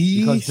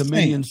 Because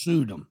Dominion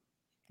sued him.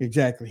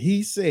 Exactly.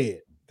 He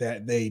said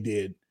that they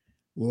did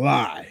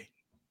lie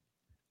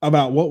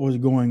about what was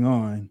going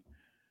on.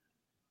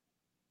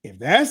 If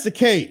that's the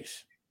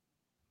case,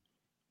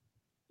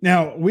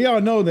 now we all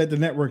know that the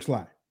networks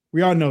lie.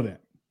 We all know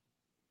that.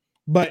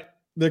 But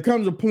there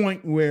comes a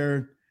point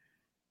where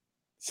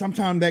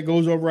sometimes that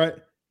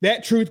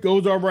truth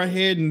goes over our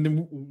head,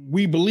 and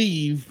we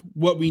believe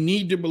what we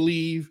need to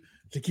believe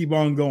to keep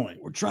on going.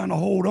 We're trying to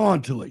hold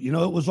on to it. It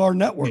was our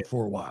network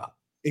for a while.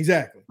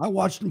 Exactly. I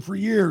watched them for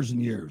years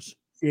and years.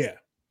 Yeah.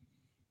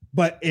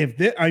 But if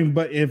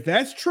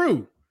that's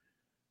true,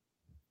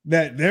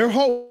 that their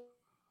whole,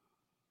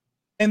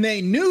 and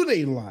they knew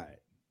they lied,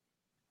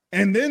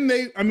 and then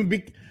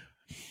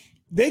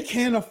they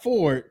can't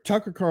afford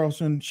Tucker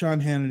Carlson,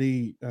 Sean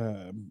Hannity,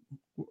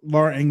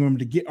 Laura Ingraham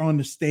to get on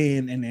the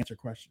stand and answer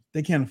questions.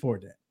 They can't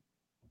afford that.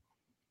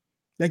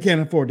 They're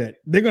going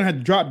to have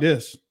to drop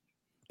this.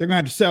 They're going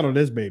to have to settle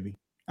this, baby.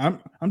 I'm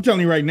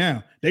telling you right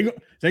now, they're going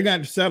to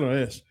have to settle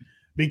this,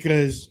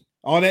 because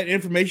all that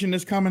information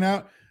that's coming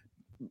out,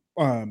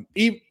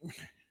 it's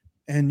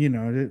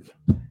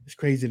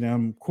crazy that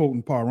I'm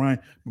quoting Paul Ryan,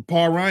 but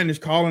Paul Ryan is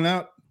calling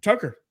out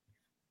Tucker.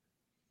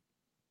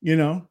 He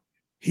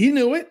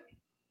knew it,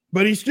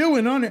 but he still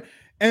went on it.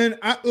 And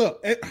I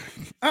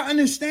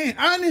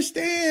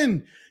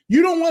understand.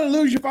 You don't want to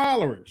lose your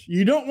followers.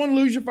 You don't want to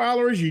lose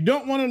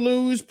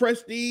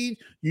prestige.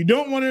 You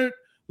don't want to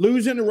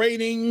lose in the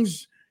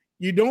ratings.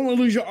 You don't want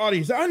to lose your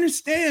audience. I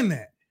understand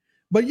that.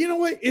 But you know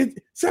what? It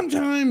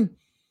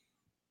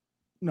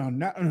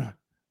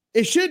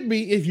should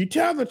be, if you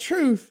tell the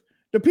truth,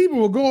 the people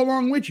will go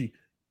along with you.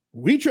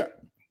 We try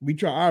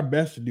our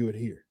best to do it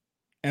here.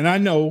 And I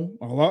know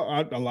a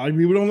lot of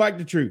people don't like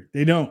the truth.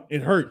 They don't.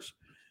 It hurts.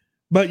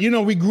 But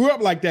we grew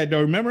up like that,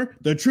 though. Remember,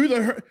 the truth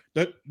will hurt.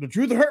 The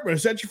truth will hurt, but it'll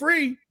set you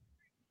free.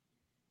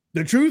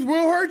 The truth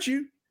will hurt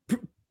you.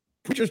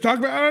 Preachers talk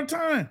about it all the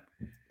time.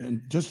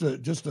 And just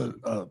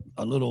a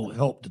little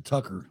help to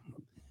Tucker,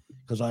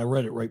 because I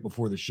read it right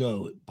before the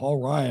show. Paul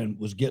Ryan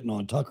was getting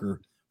on Tucker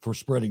for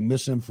spreading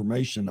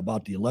misinformation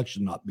about the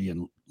election not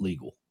being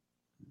legal.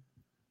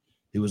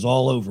 He was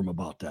all over him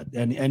about that.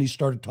 And he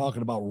started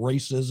talking about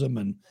racism,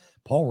 and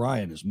Paul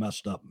Ryan is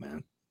messed up,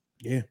 man.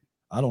 Yeah.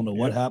 I don't know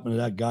what happened to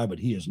that guy, but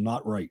he is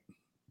not right.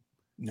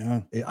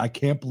 No. I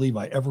can't believe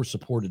I ever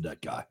supported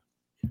that guy.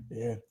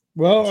 Yeah.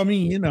 Well, I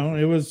mean,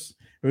 it was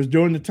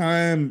during the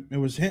time it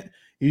was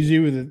usually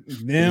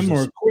with them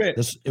or quit.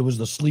 It was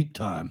the sleep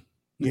time.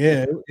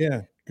 Yeah.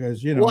 Yeah.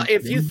 Because, Well,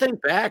 if you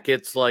think back,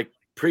 it's like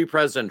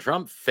pre-President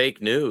Trump,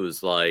 fake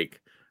news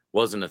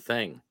wasn't a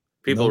thing.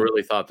 People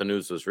really thought the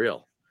news was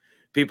real.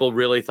 People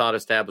really thought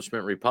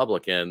establishment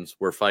Republicans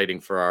were fighting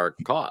for our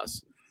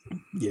cause.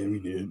 Yeah, we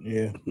did.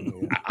 Yeah.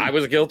 I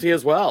was guilty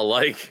as well.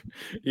 I'm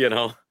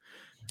so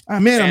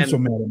mad at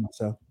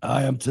myself.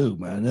 I am too,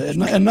 man.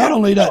 And not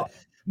only that,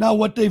 now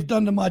what they've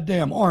done to my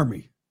damn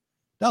army.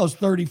 That was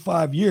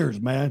 35 years,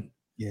 man.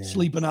 Yeah.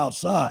 Sleeping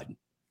outside.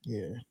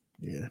 Yeah.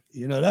 Yeah.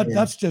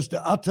 That's just,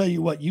 I'll tell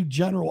you what, you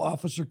General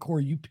Officer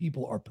Corps, you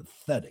people are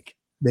pathetic.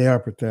 They are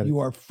pathetic. You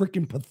are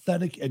freaking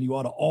pathetic, and you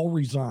ought to all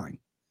resign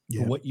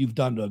for what you've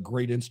done to a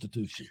great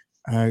institution.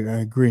 I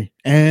agree.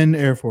 And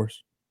Air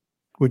Force,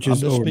 which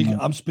is over.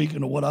 I'm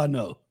speaking of what I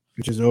know.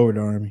 Which is over the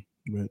Army.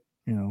 But,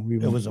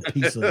 it was a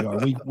piece of the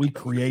Army. We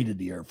created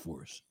the Air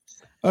Force.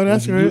 Oh,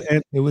 that's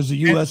right. It was the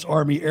U.S.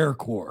 Army Air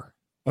Corps.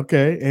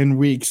 Okay. And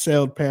we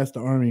excelled past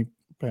the Army.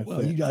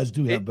 Well, you guys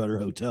do have better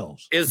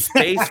hotels. Is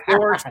Space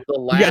Force the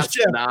last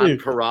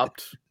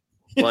non-corrupt,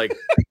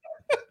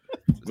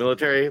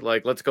 military?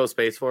 Let's go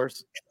Space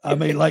Force. I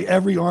mean,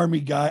 every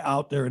Army guy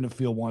out there in the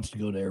field wants to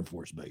go to Air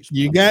Force Base.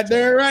 You got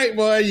that right,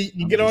 boy.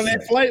 You get on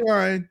that flight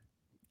line.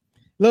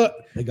 Look,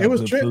 it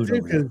was tricky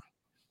because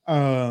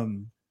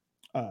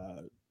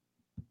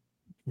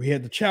we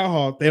had the Chow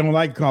Hall. They don't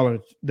like to call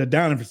it the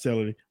Downing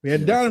facility. We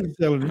had Downing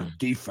facility.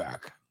 DFAC.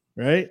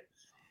 Right?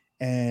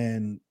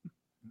 And,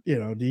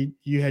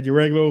 you had your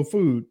regular old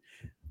food.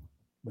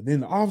 But then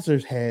the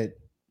officers had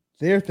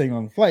their thing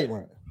on the flight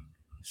line.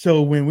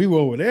 So when we were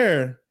over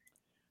there,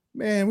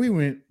 man, we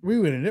went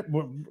in there.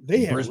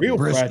 They had real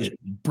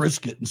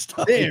brisket and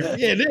stuff. They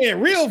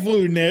had real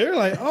food in there. They're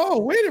like, oh,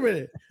 wait a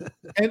minute.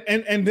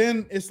 And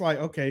then it's like,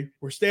 okay,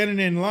 we're standing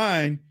in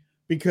line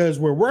because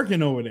we're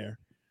working over there.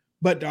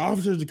 But the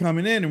officers are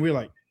coming in and we're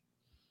like,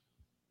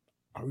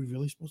 are we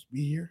really supposed to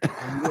be here?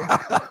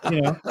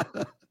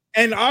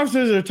 And the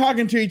officers are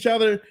talking to each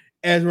other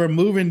as we're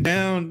moving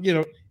down.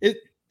 It's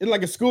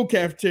like a school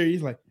cafeteria.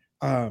 He's like,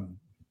 can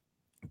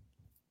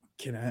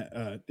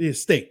I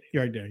steak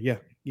right there? Yeah,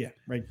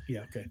 right.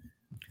 Yeah, okay.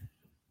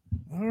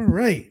 All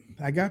right.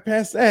 I got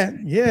past that.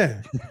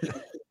 Yeah.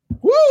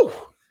 Woo!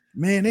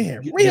 Man, they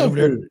have real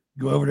food.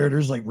 Go over there.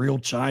 There's real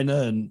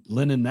china and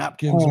linen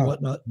napkins and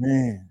whatnot.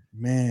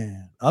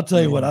 Man. I'll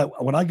tell you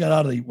what, when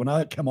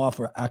I came off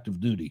for active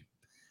duty,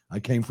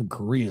 I came from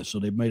Korea, so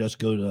they made us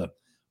go to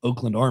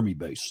Oakland Army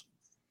Base.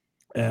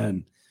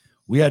 And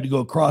we had to go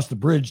across the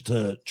bridge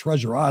to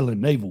Treasure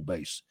Island Naval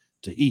Base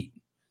to eat,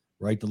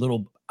 right? The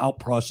little out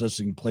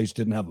processing place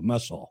didn't have a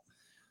mess hall.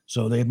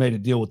 So they made a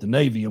deal with the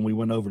Navy, and we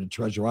went over to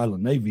Treasure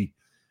Island Navy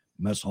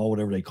mess hall,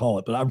 whatever they call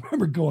it. But I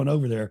remember going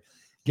over there,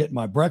 getting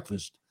my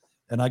breakfast,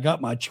 and I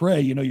got my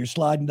tray. You're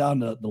sliding down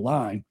the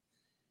line,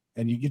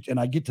 and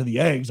I get to the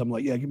eggs. I'm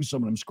like, yeah, give me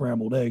some of them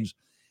scrambled eggs.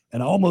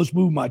 And I almost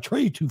moved my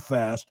tray too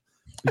fast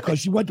because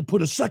she went to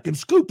put a second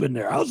scoop in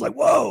there. I was like,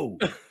 whoa,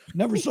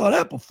 never saw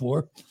that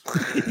before.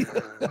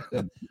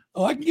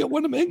 Oh, I can get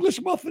one of them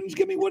English muffins.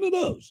 Give me one of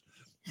those.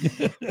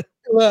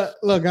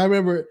 Look, I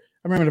remember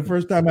the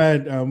first time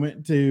I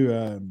went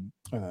to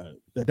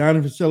the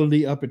Downing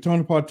facility up at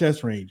Tonopah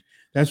Test Range.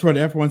 That's where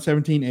the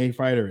F-117A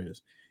fighter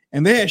is.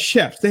 And they had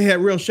chefs. They had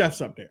real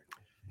chefs up there.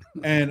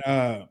 And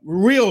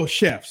real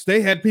chefs.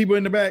 They had people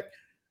in the back.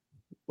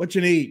 What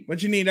you need?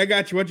 What you need? I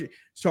got you.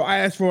 So I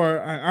asked for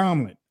an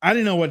omelet. I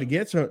didn't know what to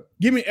get. So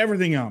give me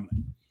everything omelet.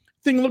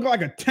 Thing looked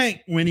like a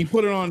tank when he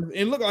put it on.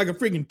 It looked like a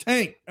freaking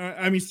tank.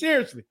 I mean,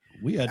 seriously.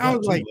 We had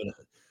that too.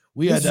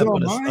 We had that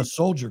when a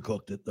soldier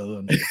cooked it,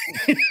 though.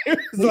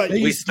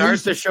 We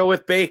start the show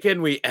with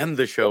bacon. We end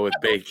the show with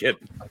bacon.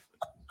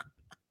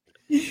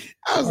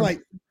 I was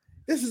like,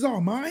 this is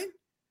all mine?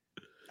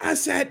 I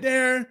sat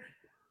there.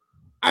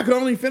 I could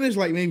only finish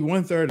maybe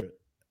 1/3 of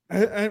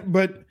it.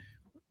 But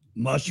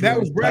mushrooms, that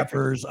was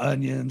peppers,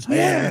 onions,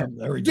 ham,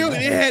 dude,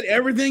 it had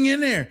everything in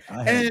there.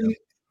 And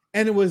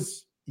it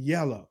was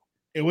yellow.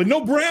 It was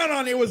no brown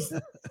on it. It was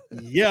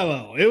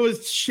yellow. It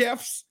was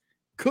chef's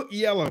cooked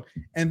yellow.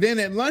 And then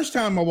at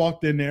lunchtime, I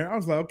walked in there. I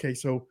was like, okay,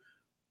 so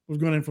I was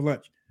going in for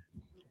lunch.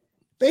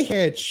 They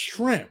had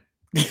shrimp.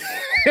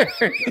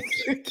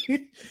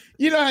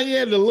 You know how you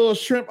had the little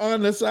shrimp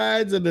on the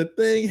sides of the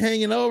thing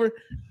hanging over?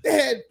 They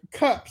had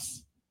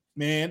cups,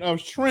 man, of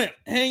shrimp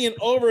hanging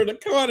over the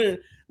corner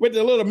with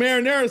the little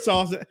marinara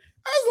sauce. I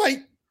was like,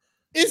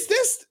 is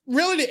this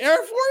really the Air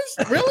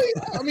Force? Really?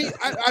 I mean,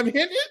 I'm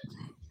hitting it.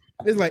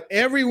 It's like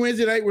every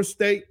Wednesday night was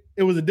steak.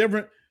 It was a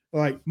different,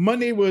 like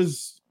Monday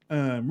was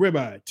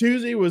ribeye.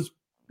 Tuesday was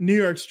New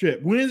York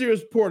strip. Wednesday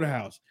was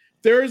porterhouse.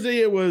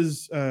 Thursday it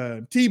was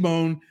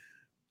T-bone.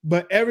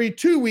 But every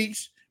 2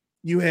 weeks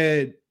you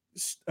had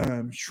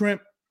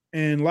shrimp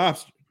and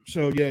lobster.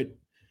 So yeah,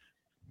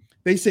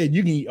 they said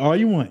you can eat all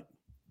you want.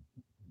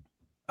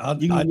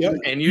 And you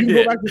did. Can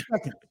go back for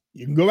second.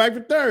 You can go back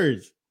for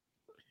thirds.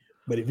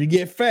 But if you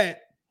get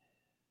fat,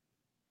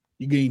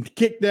 you get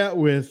kicked out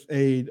with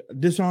a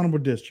dishonorable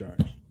discharge.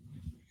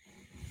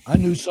 I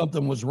knew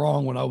something was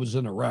wrong when I was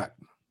in Iraq.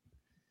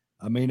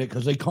 I mean,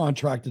 because they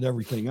contracted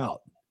everything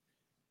out.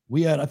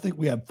 I think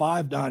we had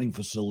 5 dining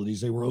facilities.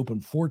 They were open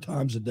 4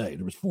 times a day.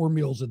 There was 4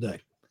 meals a day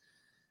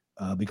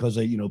because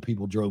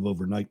people drove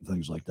overnight and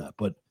things like that.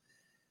 But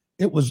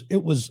it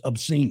was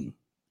obscene.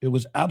 It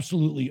was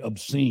absolutely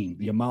obscene,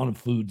 the amount of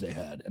food they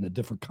had and the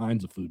different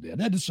kinds of food they had.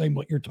 They had the same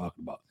what you're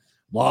talking about.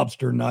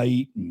 Lobster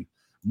night and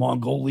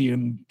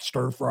Mongolian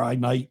stir fry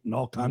night and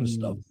all kinds of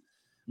stuff.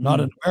 Not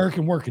an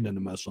American working in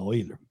the mess hall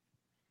either.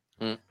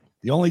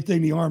 The only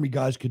thing the Army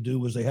guys could do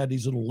was they had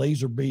these little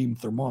laser beam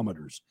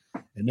thermometers,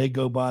 and they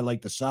go by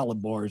like the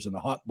salad bars and the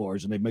hot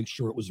bars, and they make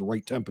sure it was the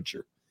right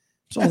temperature.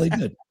 That's all they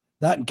did.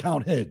 That and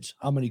count heads,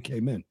 how many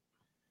came in.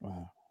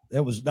 Wow.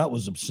 That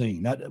was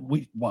obscene. That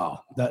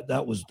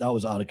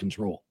was out of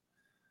control.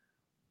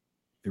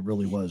 It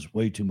really was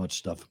way too much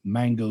stuff.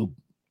 Mango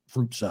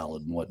fruit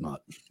salad and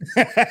whatnot.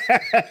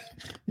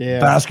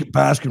 Yeah.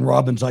 Baskin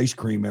Robbins ice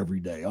cream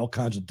every day. All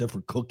kinds of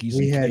different cookies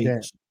We and had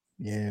cakes.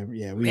 that.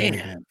 Yeah, we had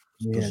that.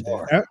 We had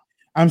bizarre. that.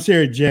 I'm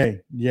serious,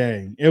 Jay.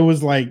 It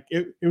was like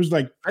it was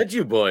like Fed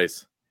you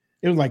boys.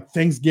 It was like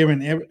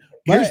Thanksgiving.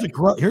 Here's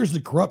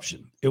the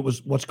corruption. It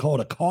was what's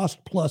called a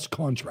cost plus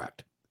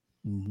contract.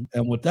 Mm-hmm.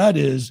 And what that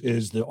is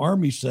the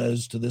Army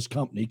says to this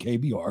company,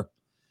 KBR,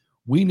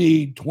 we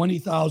need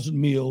 20,000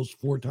 meals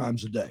 4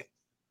 times a day.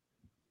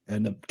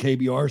 And the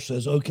KBR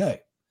says,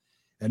 okay.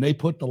 And they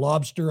put the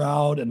lobster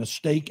out and the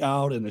steak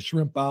out and the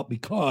shrimp out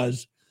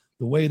because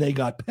the way they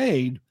got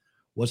paid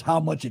was how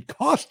much it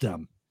cost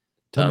them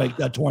to make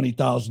that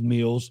 20,000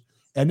 meals.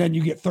 And then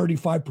you get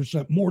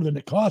 35% more than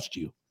it cost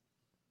you.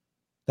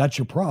 That's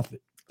your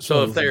profit.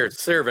 So if they're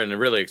serving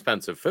really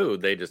expensive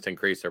food, they just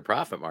increase their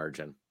profit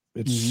margin.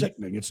 It's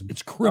sickening. It's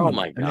criminal. Oh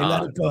my And they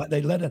let it go.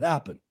 They let it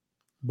happen.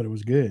 But it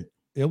was good.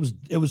 It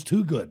was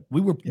too good.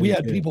 We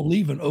had people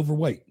leaving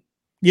overweight.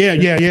 Yeah.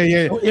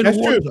 That's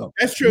true.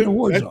 That's true. In a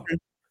war That's zone. true.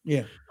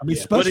 Yeah. I mean, What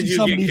especially did you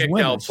some get of these kicked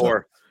women. out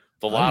for?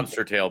 The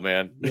lobster tail,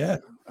 man. Yeah.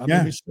 I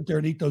mean, they sit there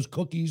and eat those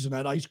cookies and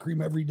that ice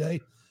cream every day.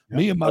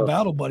 Me and my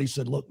battle buddy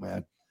said, look,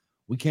 man,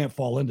 we can't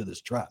fall into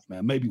this trap,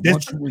 man. Maybe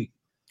once a week.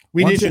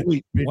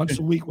 Once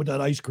a week with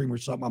that ice cream or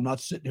something. I'm not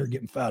sitting here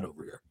getting fat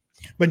over here.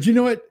 But you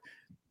know what?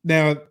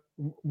 Now,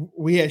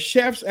 we had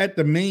chefs at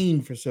the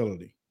main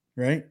facility,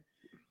 right?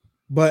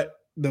 But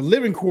the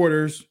living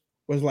quarters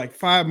was like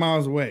 5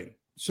 miles away.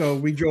 So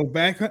we drove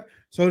back.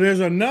 So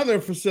there's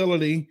another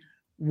facility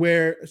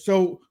where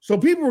so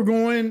people were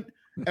going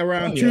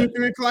around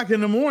 2-3 o'clock in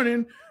the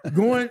morning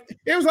going.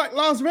 It was like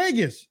Las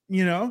Vegas,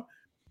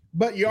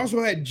 but you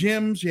also had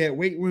gyms, you had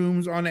weight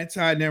rooms on that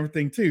side and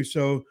everything too.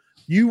 So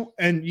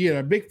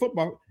big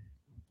football.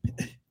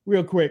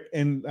 Real quick,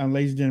 and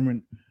ladies and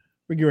gentlemen,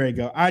 we get ready to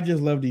go. I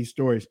just love these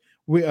stories.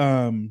 We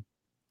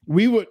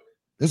would.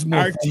 This is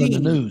more fun than the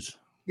news.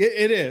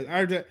 It is.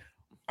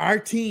 Our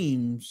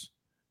teams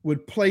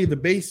would play the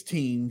base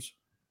teams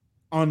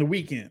on the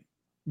weekend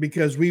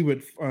because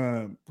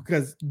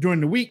because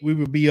during the week we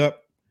would be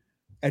up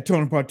at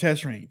Tonopah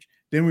Test Range.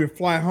 Then we would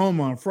fly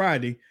home on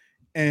Friday,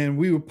 and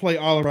we would play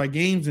all of our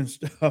games and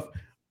stuff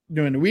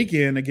during the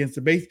weekend against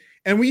the base.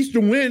 And we used to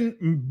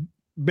win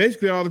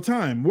basically all the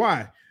time.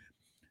 Why?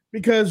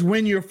 Because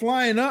when you're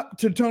flying up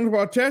to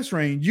Tonopah Test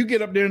Range, you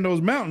get up there in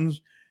those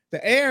mountains,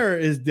 the air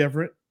is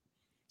different.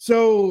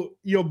 So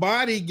your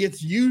body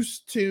gets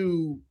used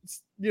to,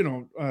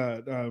 less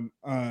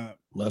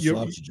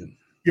oxygen.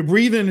 You're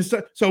breathing and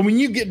stuff. So when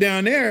you get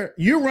down there,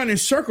 you're running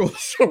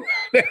circles around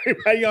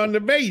everybody on the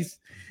base.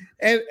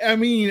 And I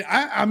mean,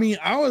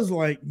 I was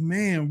like,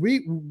 man,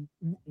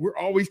 we're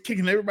always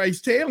kicking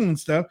everybody's tail and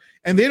stuff,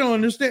 and they don't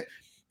understand.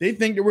 They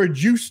think that we're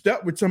juiced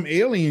up with some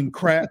alien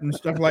crap and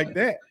stuff like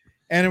that,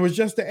 and it was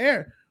just the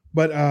air.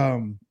 But I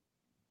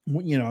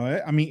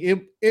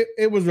mean,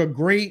 it was a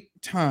great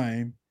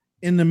time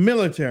in the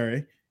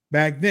military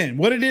back then.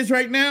 What it is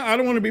right now, I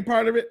don't want to be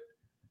part of it.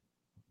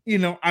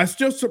 I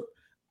still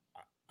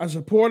I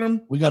support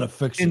them. We got to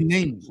fix it. In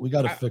names. We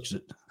got to fix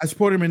it. I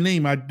support them in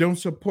name. I don't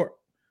support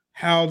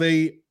how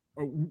they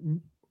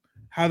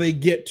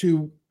got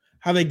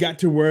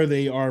to where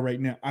they are right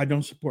now. I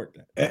don't support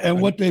that. And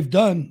what they've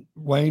done,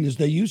 Wayne, is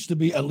they used to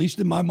be, at least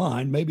in my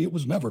mind, maybe it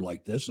was never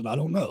like this, and I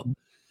don't know,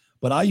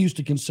 but I used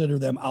to consider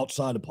them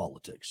outside of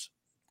politics.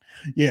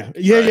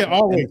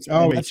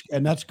 Always.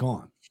 And that's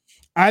gone.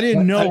 I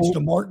didn't know. Thanks to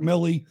Mark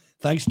Milley,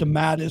 thanks to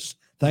Mattis,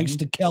 thanks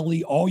to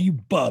Kelly, all you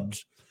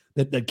bubs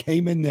that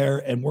came in there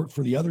and worked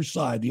for the other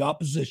side, the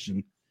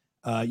opposition.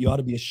 You ought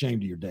to be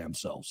ashamed of your damn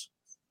selves.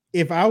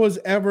 If I was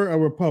ever a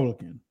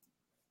Republican,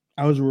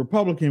 I was a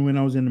Republican when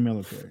I was in the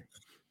military.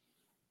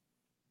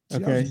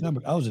 Okay.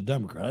 I was a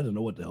Democrat. I didn't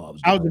know what the hell I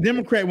was doing. I was a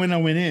Democrat when I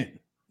went in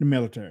the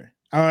military.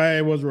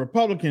 I was a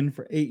Republican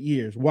for 8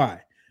 years.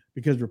 Why?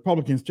 Because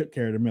Republicans took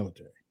care of the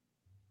military.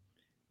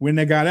 When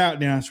they got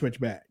out, then I switched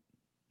back.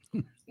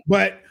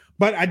 But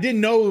I didn't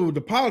know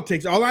the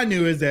politics. All I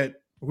knew is that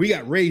we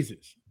got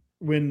raises.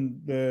 When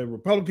the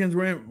Republicans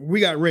were in, we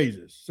got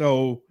raises.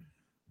 So,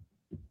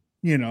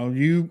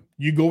 you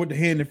go with the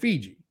hand that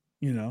feeds you,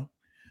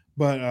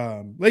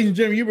 But ladies and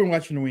gentlemen, you've been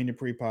watching the Wayne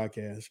Dupree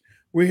podcast.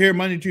 We're here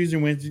Monday, Tuesday,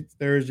 Wednesday,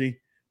 Thursday.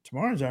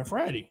 Tomorrow's our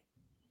Friday.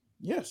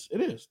 Yes,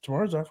 it is.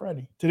 Tomorrow's our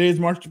Friday. Today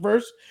is March the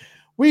 1st.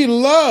 We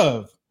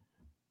love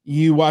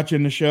you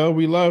watching the show.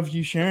 We love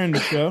you sharing the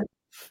show.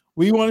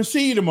 We want to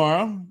see you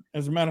tomorrow.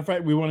 As a matter of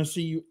fact, we want to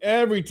see you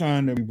every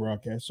time that we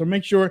broadcast. So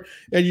make sure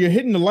that you're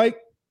hitting the like,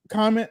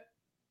 comment,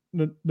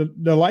 the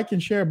like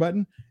and share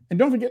button. And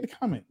don't forget to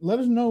comment. Let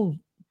us know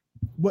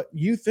what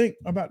you think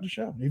about the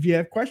show. If you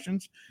have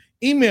questions,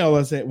 email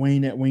us at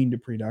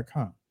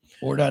wayne@waynedupree.com.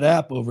 Or that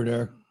app over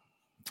there.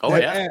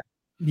 App,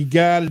 you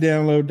got to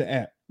download the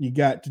app. You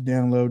got to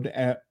download the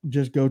app.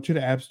 Just go to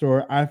the App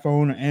Store,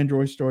 iPhone or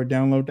Android store,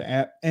 download the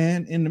app.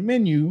 And in the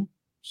menu,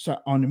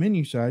 on the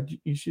menu side,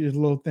 you see this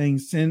little thing,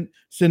 send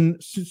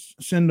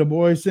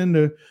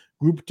the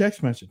group a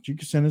text message. You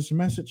can send us a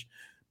message,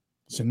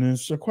 send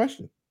us a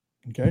question.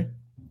 Okay.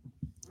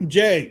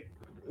 Jay,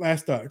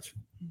 last thoughts.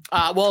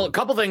 Well, a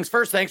couple things.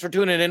 First, thanks for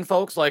tuning in,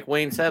 folks. Like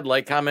Wayne said,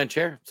 like, comment,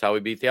 share. That's how we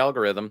beat the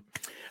algorithm.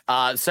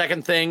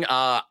 Second thing,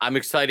 I'm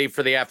excited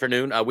for the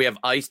afternoon. We have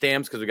ice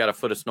dams because we got a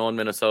foot of snow in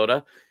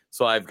Minnesota.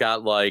 So I've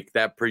got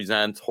that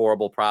presents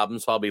horrible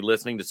problems. So I'll be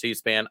listening to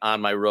C-SPAN on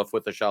my roof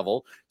with a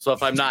shovel. So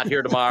if I'm not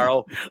here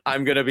tomorrow,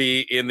 I'm going to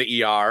be in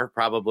the ER.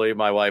 Probably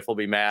my wife will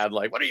be mad.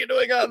 Like, what are you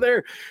doing out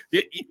there?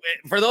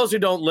 For those who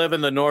don't live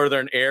in the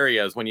northern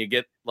areas, when you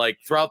get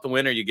throughout the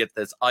winter, you get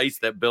this ice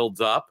that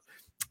builds up.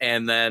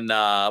 And then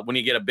when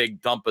you get a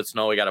big dump of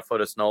snow, we got a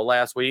foot of snow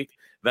last week,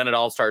 then it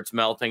all starts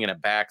melting and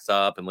it backs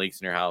up and leaks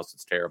in your house.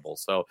 It's terrible.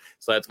 So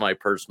that's my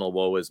personal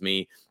woe is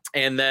me.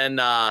 And then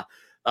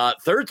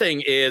third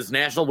thing is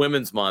National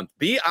Women's Month.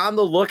 Be on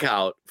the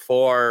lookout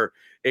for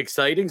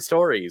exciting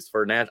stories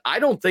for I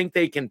don't think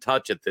they can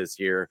touch it this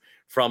year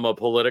from a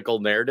political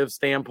narrative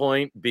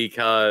standpoint,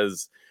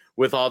 because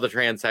with all the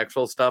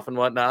transsexual stuff and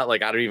whatnot, I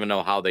don't even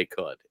know how they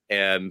could.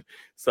 And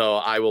so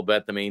I will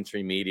bet the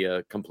mainstream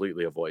media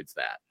completely avoids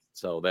that.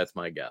 So that's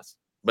my guess.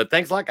 But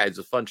thanks a lot, guys. It's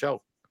a fun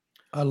show.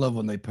 I love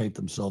when they paint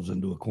themselves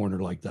into a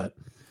corner like that.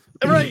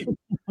 Right.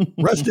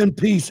 Rest in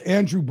peace,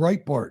 Andrew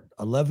Breitbart.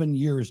 11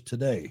 years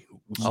today.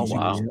 Oh,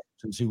 wow.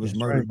 Since he was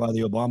murdered by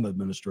the Obama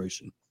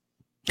administration.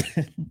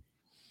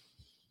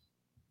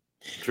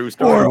 True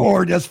story.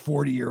 Or just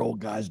 40-year-old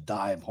guys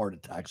die of heart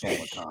attacks all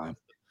the time.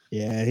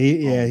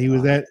 He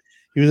was at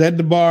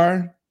the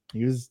bar.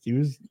 He was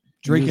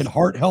drinking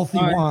heart healthy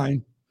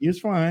wine. He was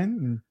fine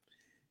and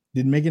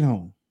didn't make it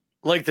home.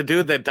 Like the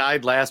dude that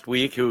died last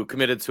week who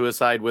committed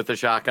suicide with a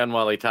shotgun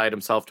while he tied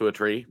himself to a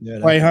tree.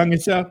 Why he hung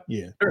himself?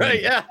 Yeah.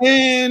 Right, yeah.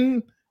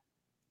 And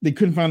they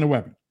couldn't find the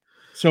weapon.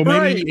 So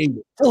maybe he ate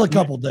it. Till a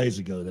couple days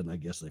ago, then I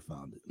guess they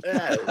found it.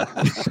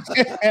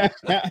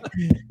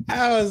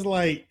 I was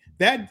like,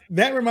 that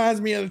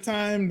reminds me of the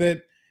time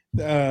that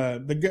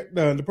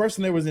the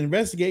person that was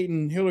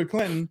investigating Hillary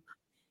Clinton,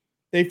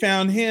 they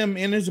found him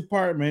in his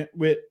apartment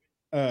with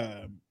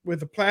a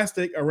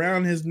plastic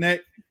around his neck,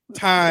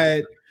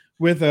 tied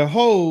with a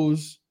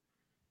hose,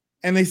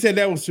 and they said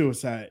that was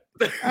suicide.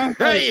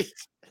 Right.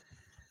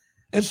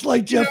 It's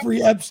like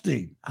Jeffrey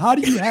Epstein. How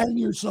do you hang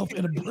yourself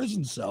in a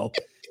prison cell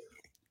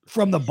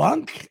from the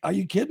bunk? Are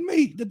you kidding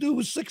me? The dude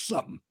was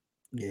 6-something.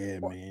 Yeah,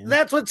 man.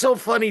 That's what's so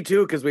funny,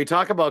 too, because we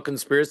talk about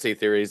conspiracy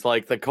theories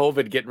like the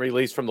COVID getting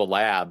released from the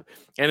lab.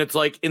 And it's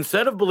like,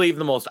 instead of believing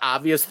the most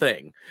obvious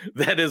thing,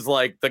 that is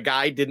the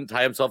guy didn't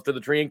tie himself to the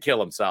tree and kill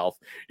himself,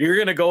 you're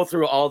going to go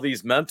through all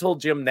these mental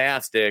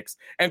gymnastics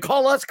and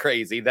call us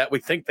crazy that we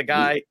think the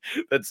guy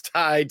that's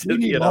tied to, we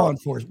need law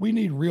enforcement. We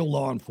need real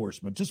law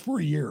enforcement just for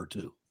a year or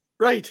two.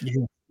 Right.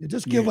 Yeah.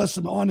 Just give us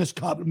an honest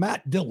cop.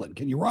 Matt Dillon,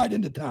 can you ride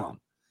into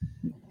town?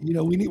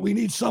 We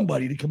need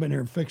somebody to come in here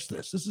and fix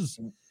this.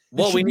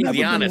 Well, we need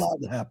the honest.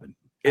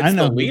 It's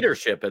the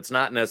leadership. It's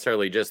not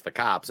necessarily just the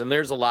cops. And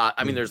there's a lot.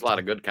 I mean, there's a lot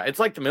of good cops. It's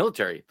like the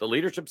military. The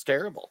leadership's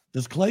terrible.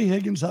 Does Clay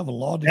Higgins have a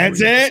law degree?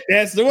 That's it.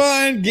 That's the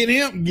one. Get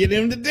him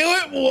to do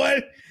it,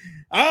 boy.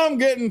 I'm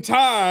getting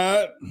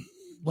tired.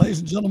 Ladies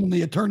and gentlemen,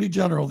 the Attorney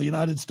General of the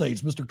United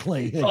States, Mr.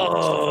 Clay Higgins.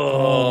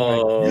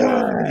 Oh,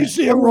 yeah. You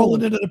see him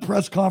rolling into the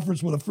press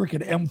conference with a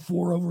freaking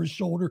M4 over his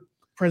shoulder.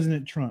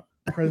 President Trump.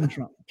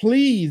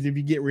 Please, if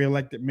you get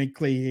reelected, make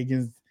Clay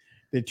Higgins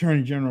the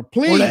Attorney General,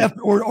 please,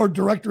 or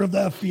director of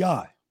the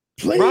FBI,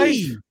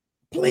 please,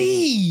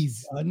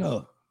 please. I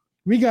know.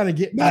 We got to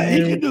get. Now,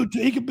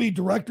 he can be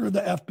director of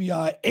the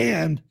FBI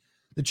and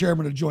the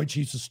chairman of the Joint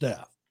Chiefs of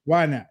Staff.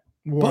 Why not?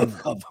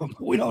 Both of them.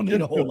 We don't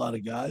need a whole lot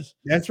of guys.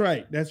 That's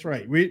right. That's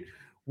right.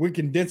 We're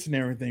condensing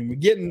everything. We're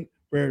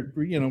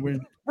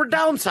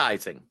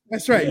downsizing.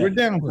 That's right. Yeah, We're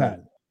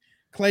downsizing.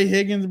 Clay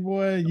Higgins,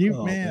 boy, you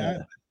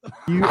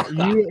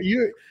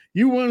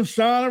one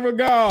son of a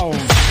gun.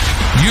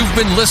 You've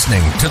been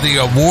listening to the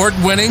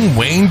award-winning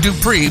Wayne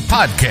Dupree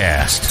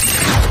podcast.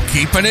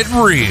 Keeping it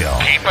real.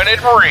 Keeping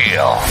it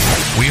real.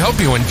 We hope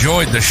you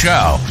enjoyed the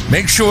show.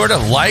 Make sure to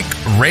like,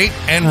 rate,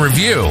 and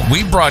review.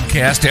 We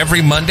broadcast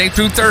every Monday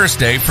through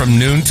Thursday from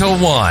noon till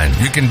 1.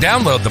 You can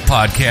download the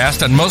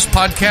podcast on most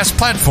podcast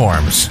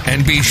platforms.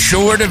 And be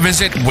sure to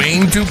visit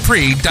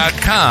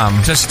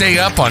WayneDupree.com to stay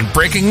up on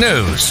breaking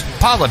news,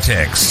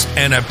 politics,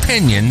 and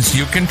opinions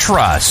you can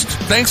trust.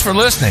 Thanks for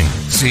listening.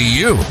 See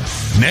you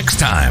next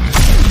time.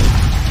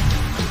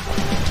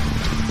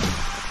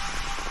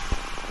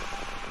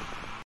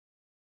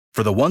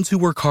 For the ones who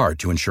work hard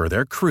to ensure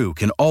their crew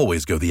can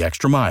always go the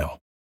extra mile,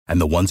 and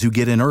the ones who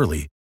get in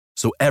early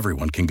so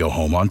everyone can go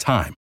home on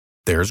time,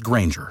 there's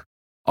Grainger,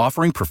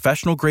 offering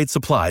professional-grade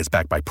supplies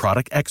backed by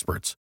product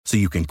experts so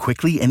you can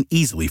quickly and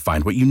easily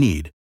find what you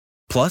need.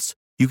 Plus,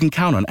 you can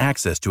count on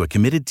access to a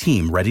committed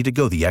team ready to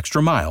go the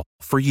extra mile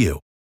for you.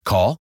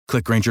 Call,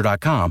 click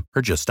Grainger.com,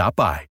 or just stop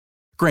by.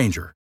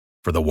 Grainger,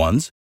 for the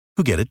ones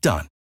who get it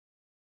done.